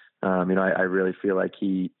 And, I really feel like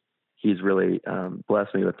he's really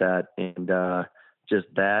blessed me with that. And just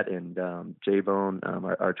that and J-Bone,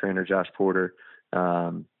 our trainer, Josh Porter,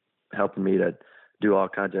 helping me to do all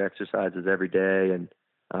kinds of exercises every day and,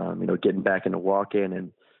 getting back into walking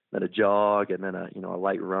and then a jog and then a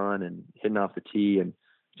light run and hitting off the tee and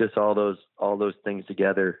just all those things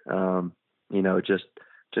together.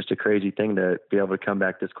 Just a crazy thing to be able to come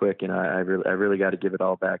back this quick. And I really got to give it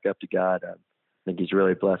all back up to God. I think he's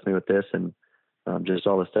really blessed me with this and just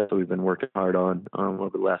all the stuff that we've been working hard on over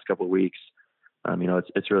the last couple of weeks.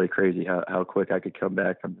 It's really crazy how quick I could come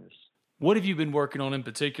back from this. What have you been working on in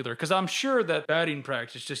particular? Because I'm sure that batting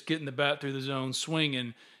practice, just getting the bat through the zone,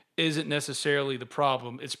 swinging, isn't necessarily the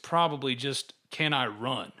problem. It's probably just, can I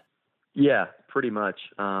run? Yeah, pretty much.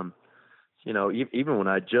 Even when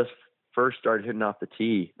I just first started hitting off the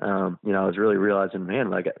tee, I was really realizing,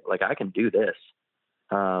 man, like I can do this.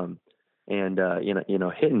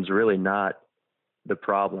 Hitting's really not the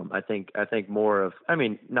problem. I think more of,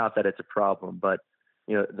 not that it's a problem, but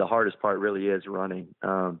the hardest part really is running.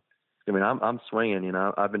 I'm swinging,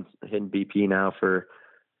 I've been hitting BP now for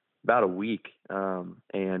about a week.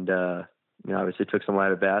 Obviously took some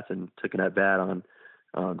light at bats and took an at bat on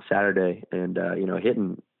Saturday, and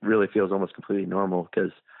hitting really feels almost completely normal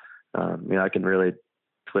because I can really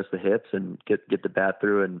twist the hips and get the bat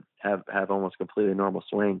through and have almost completely normal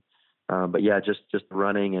swing. But yeah, just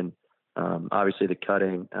running and obviously the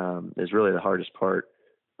cutting is really the hardest part.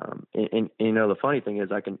 The funny thing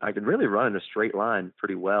is I can really run in a straight line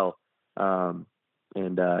pretty well,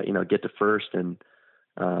 get to first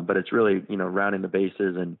but it's really rounding the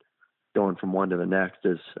bases and going from one to the next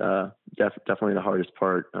is definitely the hardest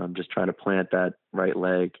part. Just trying to plant that right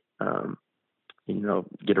leg,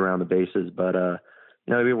 get around the bases. But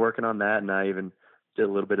we've been working on that, and I even did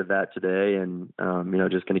a little bit of that today, and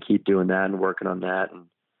just going to keep doing that and working on that and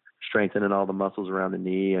strengthening all the muscles around the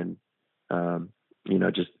knee, and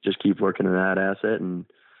just keep working on that asset, and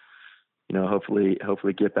hopefully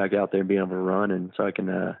get back out there and be able to run, and so I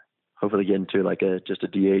can hopefully get into like just a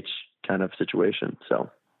DH kind of situation. So.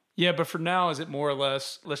 Yeah, but for now, is it more or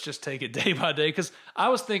less, let's just take it day by day? Because I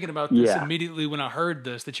was thinking about this immediately when I heard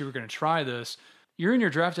this, that you were going to try this. You're in your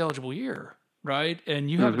draft eligible year, right?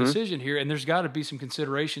 And you have a decision here, and there's got to be some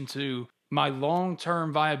consideration to my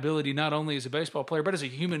long-term viability, not only as a baseball player, but as a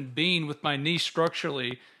human being with my knee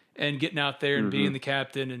structurally and getting out there and being the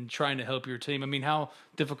captain and trying to help your team. How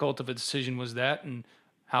difficult of a decision was that? And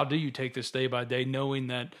how do you take this day by day, knowing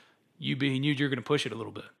that you being you're going to push it a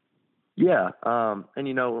little bit? Yeah.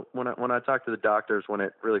 When I talked to the doctors, when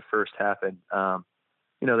it really first happened,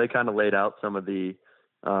 they kind of laid out some of the,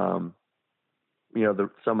 some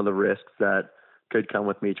of the risks that could come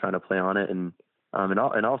with me trying to play on it. And, in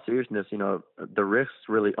all seriousness, the risks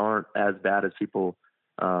really aren't as bad as people,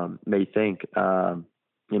 may think.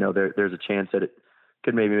 There's a chance that it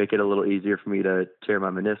could maybe make it a little easier for me to tear my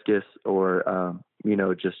meniscus or,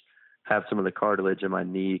 just have some of the cartilage in my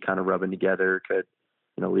knee kind of rubbing together could,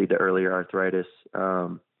 lead to earlier arthritis.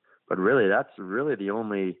 But really, that's really the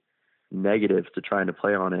only negative to trying to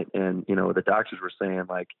play on it. And, the doctors were saying,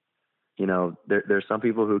 like, there's some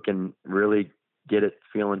people who can really get it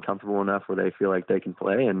feeling comfortable enough where they feel like they can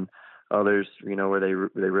play, and others, where they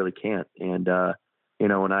really can't. And,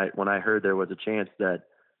 when I heard there was a chance that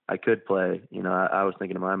I could play, I was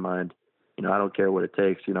thinking in my mind, I don't care what it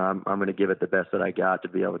takes. I'm going to give it the best that I got to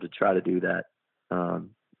be able to try to do that.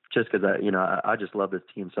 Just because I just love this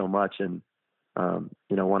team so much, and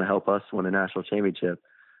want to help us win a national championship.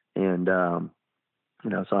 And,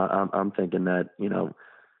 so I'm thinking that,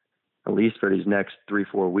 at least for these next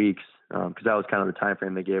 3-4 weeks, because that was kind of the time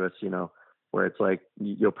frame they gave us, where it's like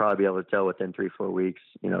you'll probably be able to tell within 3-4 weeks,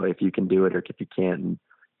 if you can do it or if you can't, and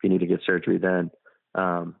if you need to get surgery then.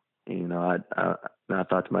 I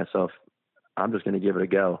thought to myself, I'm just going to give it a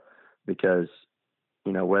go because,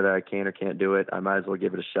 whether I can or can't do it, I might as well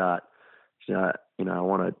give it a shot. I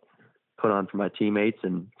want to put on for my teammates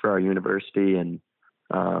and for our university. And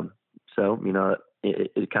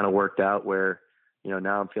it kind of worked out where,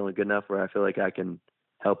 now I'm feeling good enough where I feel like I can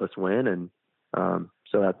help us win. And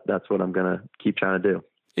so that's what I'm going to keep trying to do.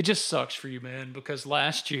 It just sucks for you, man, because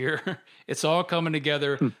last year it's all coming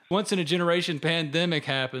together. Once in a generation pandemic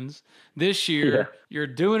happens. This year, You're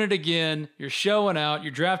doing it again. You're showing out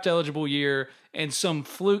your draft eligible year and some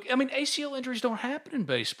fluke. I mean, ACL injuries don't happen in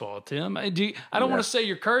baseball, Tim. I don't want to say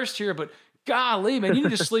you're cursed here, but golly, man, you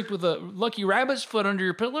need to sleep with a lucky rabbit's foot under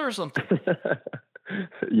your pillow or something.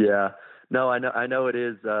 Yeah. No, I know it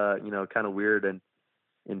is, kind of weird in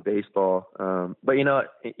baseball. But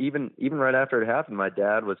even right after it happened, my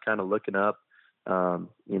dad was kind of looking up,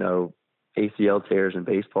 ACL tears in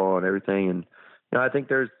baseball and everything. And, I think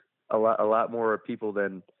there's a lot more people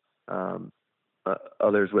than,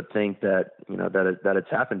 others would think that it's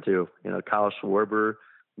happened to, Kyle Schwarber,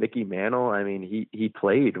 Mickey Mantle. I mean, he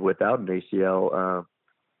played without an ACL,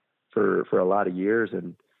 for a lot of years.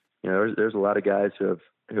 And, there's a lot of guys who have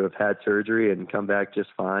had surgery and come back just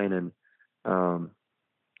fine. And, so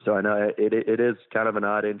I know it is kind of an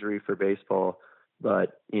odd injury for baseball,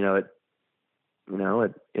 but it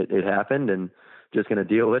happened, and just going to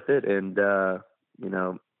deal with it, and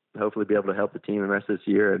hopefully be able to help the team the rest of this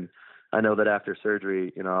year. And I know that after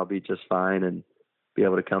surgery, I'll be just fine and be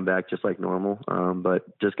able to come back just like normal.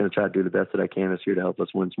 But just going to try to do the best that I can this year to help us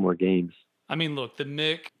win some more games. I mean, look, the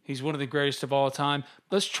Mick, he's one of the greatest of all time.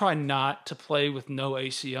 Let's try not to play with no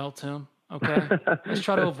ACL, Tim. Okay, let's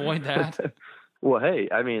try to avoid that. Well, hey,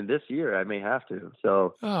 I mean, this year I may have to.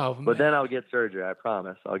 So, but then I'll get surgery. I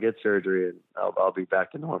promise. I'll get surgery and I'll be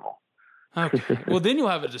back to normal. Okay. Well, then you'll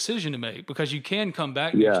have a decision to make because you can come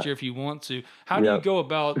back next year if you want to. How do you go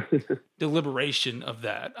about deliberation of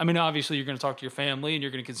that? I mean, obviously you're going to talk to your family and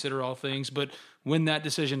you're going to consider all things, but when that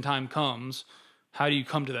decision time comes, how do you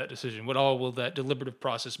come to that decision? What all will that deliberative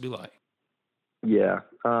process be like? Yeah.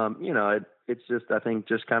 It's just, I think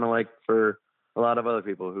just kind of like for a lot of other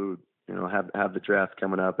people who, have the draft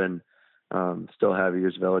coming up and still have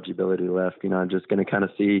years of eligibility left. I'm just going to kind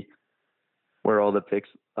of see where all the picks,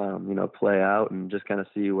 play out and just kind of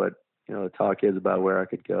see what, the talk is about where I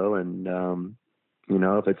could go. And,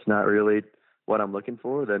 if it's not really what I'm looking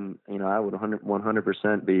for, then, I would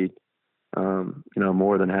 100% be,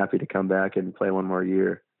 more than happy to come back and play one more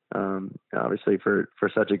year. Obviously for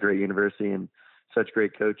such a great university and such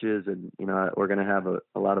great coaches and, we're going to have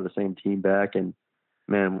a lot of the same team back, and,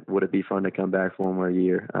 man, would it be fun to come back for one more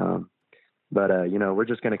year. But we're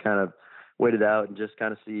just going to kind of wait it out and just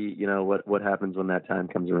kind of see, what happens when that time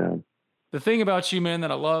comes around. The thing about you, man,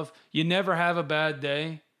 that I love, you never have a bad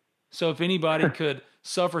day. So if anybody could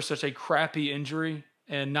suffer such a crappy injury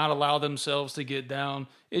and not allow themselves to get down,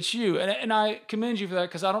 it's you. And I commend you for that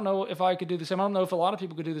because I don't know if I could do the same. I don't know if a lot of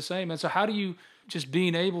people could do the same. And so how do you just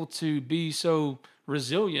being able to be so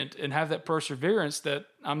resilient and have that perseverance that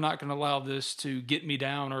I'm not going to allow this to get me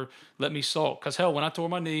down or let me sulk? Because hell, when I tore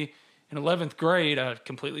my knee in 11th grade, I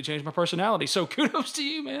completely changed my personality. So kudos to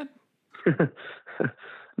you, man.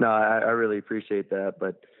 No, I really appreciate that.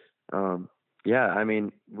 But I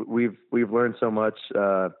mean, we've learned so much.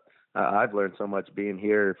 I've learned so much being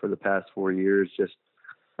here for the past 4 years, just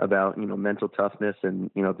about, mental toughness and,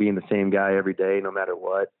 being the same guy every day, no matter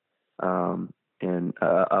what. And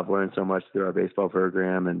I've learned so much through our baseball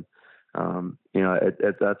program, and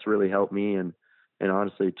that's really helped me. And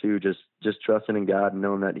honestly, too, just trusting in God and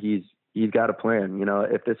knowing that He's got a plan.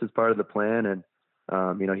 If this is part of the plan, and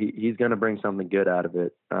He's going to bring something good out of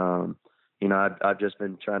it. I've just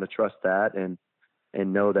been trying to trust that and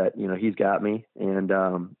know that He's got me, and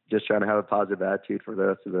just trying to have a positive attitude for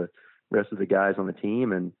the rest of the guys on the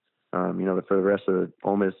team, and for the rest of the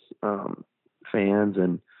Ole Miss fans.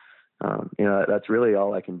 And that's really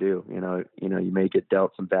all I can do. You may get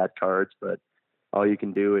dealt some bad cards, but all you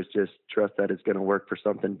can do is just trust that it's going to work for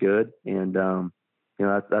something good. And,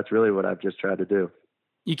 that's really what I've just tried to do.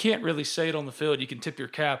 You can't really say it on the field. You can tip your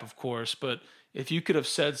cap, of course, but if you could have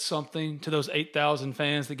said something to those 8,000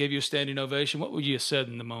 fans that gave you a standing ovation, what would you have said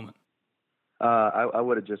in the moment? I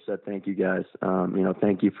would have just said, thank you guys.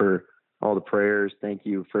 Thank you for all the prayers. Thank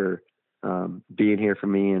you for being here for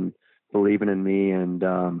me and believing in me. And,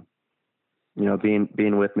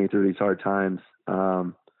 being with me through these hard times.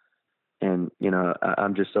 And,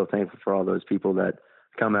 I'm just so thankful for all those people that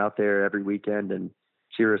come out there every weekend and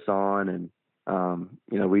cheer us on. And,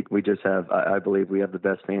 we just have, I believe we have the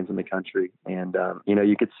best fans in the country. And,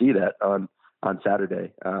 you could see that on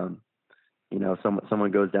Saturday.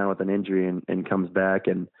 Someone goes down with an injury and comes back,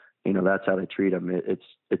 and, that's how they treat them.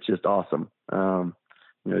 It's just awesome.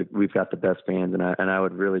 We've got the best fans, and I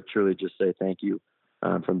would really, truly just say thank you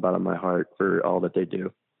from the bottom of my heart for all that they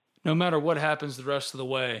do. No matter what happens the rest of the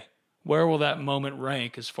way, where will that moment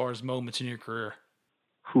rank as far as moments in your career?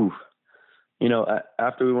 Whew.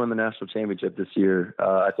 After we won the national championship this year,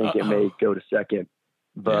 I think it may go to second.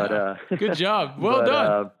 But good job, well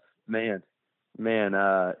done.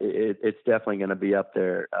 It's definitely going to be up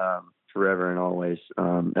there forever and always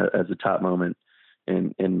as a top moment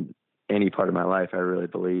in any part of my life. I really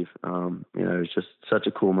believe. It's just such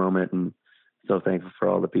a cool moment, and so thankful for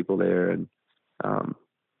all the people there, and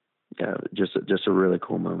just a really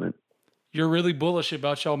cool moment. You're really bullish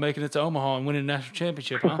about y'all making it to Omaha and winning a national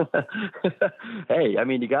championship, huh? Hey, I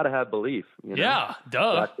mean, you got to have belief. Yeah,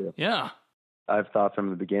 duh. Yeah. I've thought from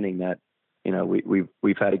the beginning that,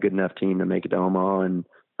 we've had a good enough team to make it to Omaha and,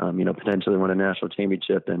 potentially win a national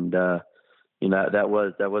championship. And, that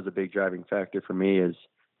was a big driving factor for me is,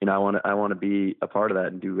 I want to be a part of that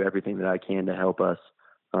and do everything that I can to help us,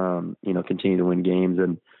 continue to win games.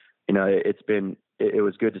 And, it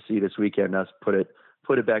was good to see this weekend us put it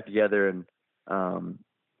back together. And,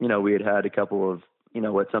 we had a couple of,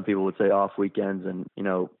 what some people would say off weekends, and,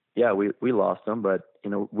 we lost them, but,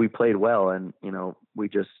 we played well, and, we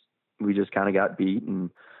just kind of got beat and,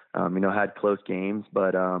 had close games,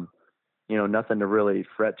 but, nothing to really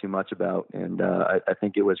fret too much about. And, I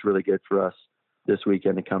think it was really good for us this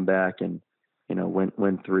weekend to come back and,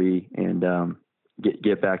 win 3 and,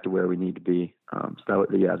 get back to where we need to be. So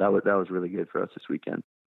that was really good for us this weekend.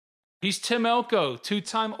 He's Tim Elko,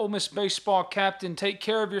 2-time Ole Miss baseball captain. Take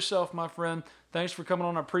care of yourself, my friend. Thanks for coming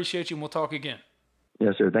on. I appreciate you, and we'll talk again.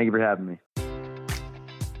 Yes, sir. Thank you for having me.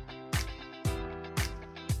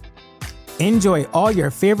 Enjoy all your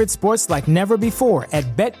favorite sports like never before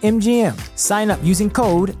at BetMGM. Sign up using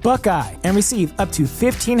code Buckeye and receive up to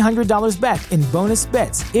 $1,500 back in bonus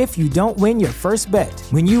bets if you don't win your first bet.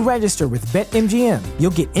 When you register with BetMGM, you'll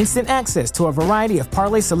get instant access to a variety of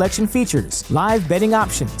parlay selection features, live betting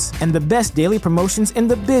options, and the best daily promotions in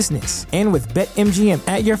the business. And with BetMGM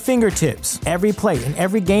at your fingertips, every play and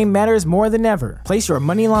every game matters more than ever. Place your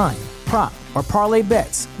money line, prop, or parlay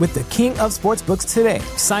bets with the king of sportsbooks today.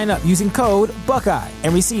 Sign up using code Buckeye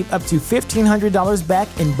and receive up to $1,500 back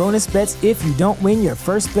in bonus bets if you don't win your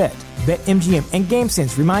first bet. BetMGM and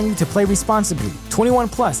GameSense remind you to play responsibly. 21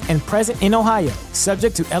 plus and present in Ohio,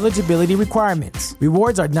 subject to eligibility requirements.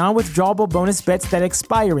 Rewards are non-withdrawable bonus bets that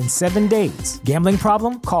expire in 7 days. Gambling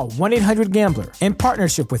problem? Call 1-800-GAMBLER. In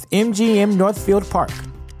partnership with MGM Northfield Park.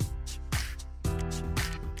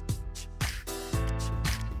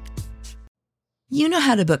 You know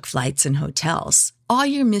how to book flights and hotels. All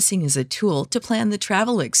you're missing is a tool to plan the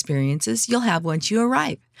travel experiences you'll have once you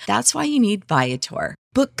arrive. That's why you need Viator.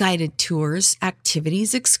 Book guided tours,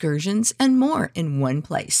 activities, excursions, and more in one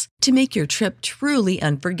place to make your trip truly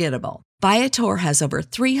unforgettable. Viator has over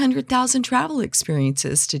 300,000 travel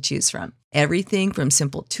experiences to choose from. Everything from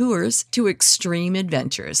simple tours to extreme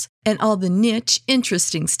adventures and all the niche,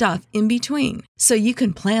 interesting stuff in between. So you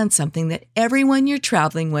can plan something that everyone you're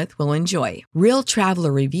traveling with will enjoy. Real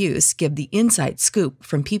traveler reviews give the inside scoop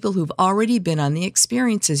from people who've already been on the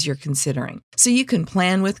experiences you're considering. So you can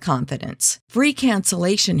plan with confidence. Free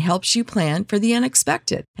cancellation helps you plan for the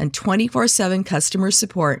unexpected. And 24/7 customer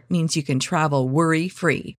support means you can travel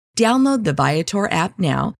worry-free. Download the Viator app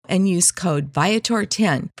now and use code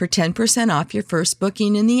Viator10 for 10% off your first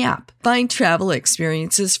booking in the app. Find travel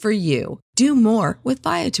experiences for you. Do more with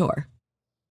Viator.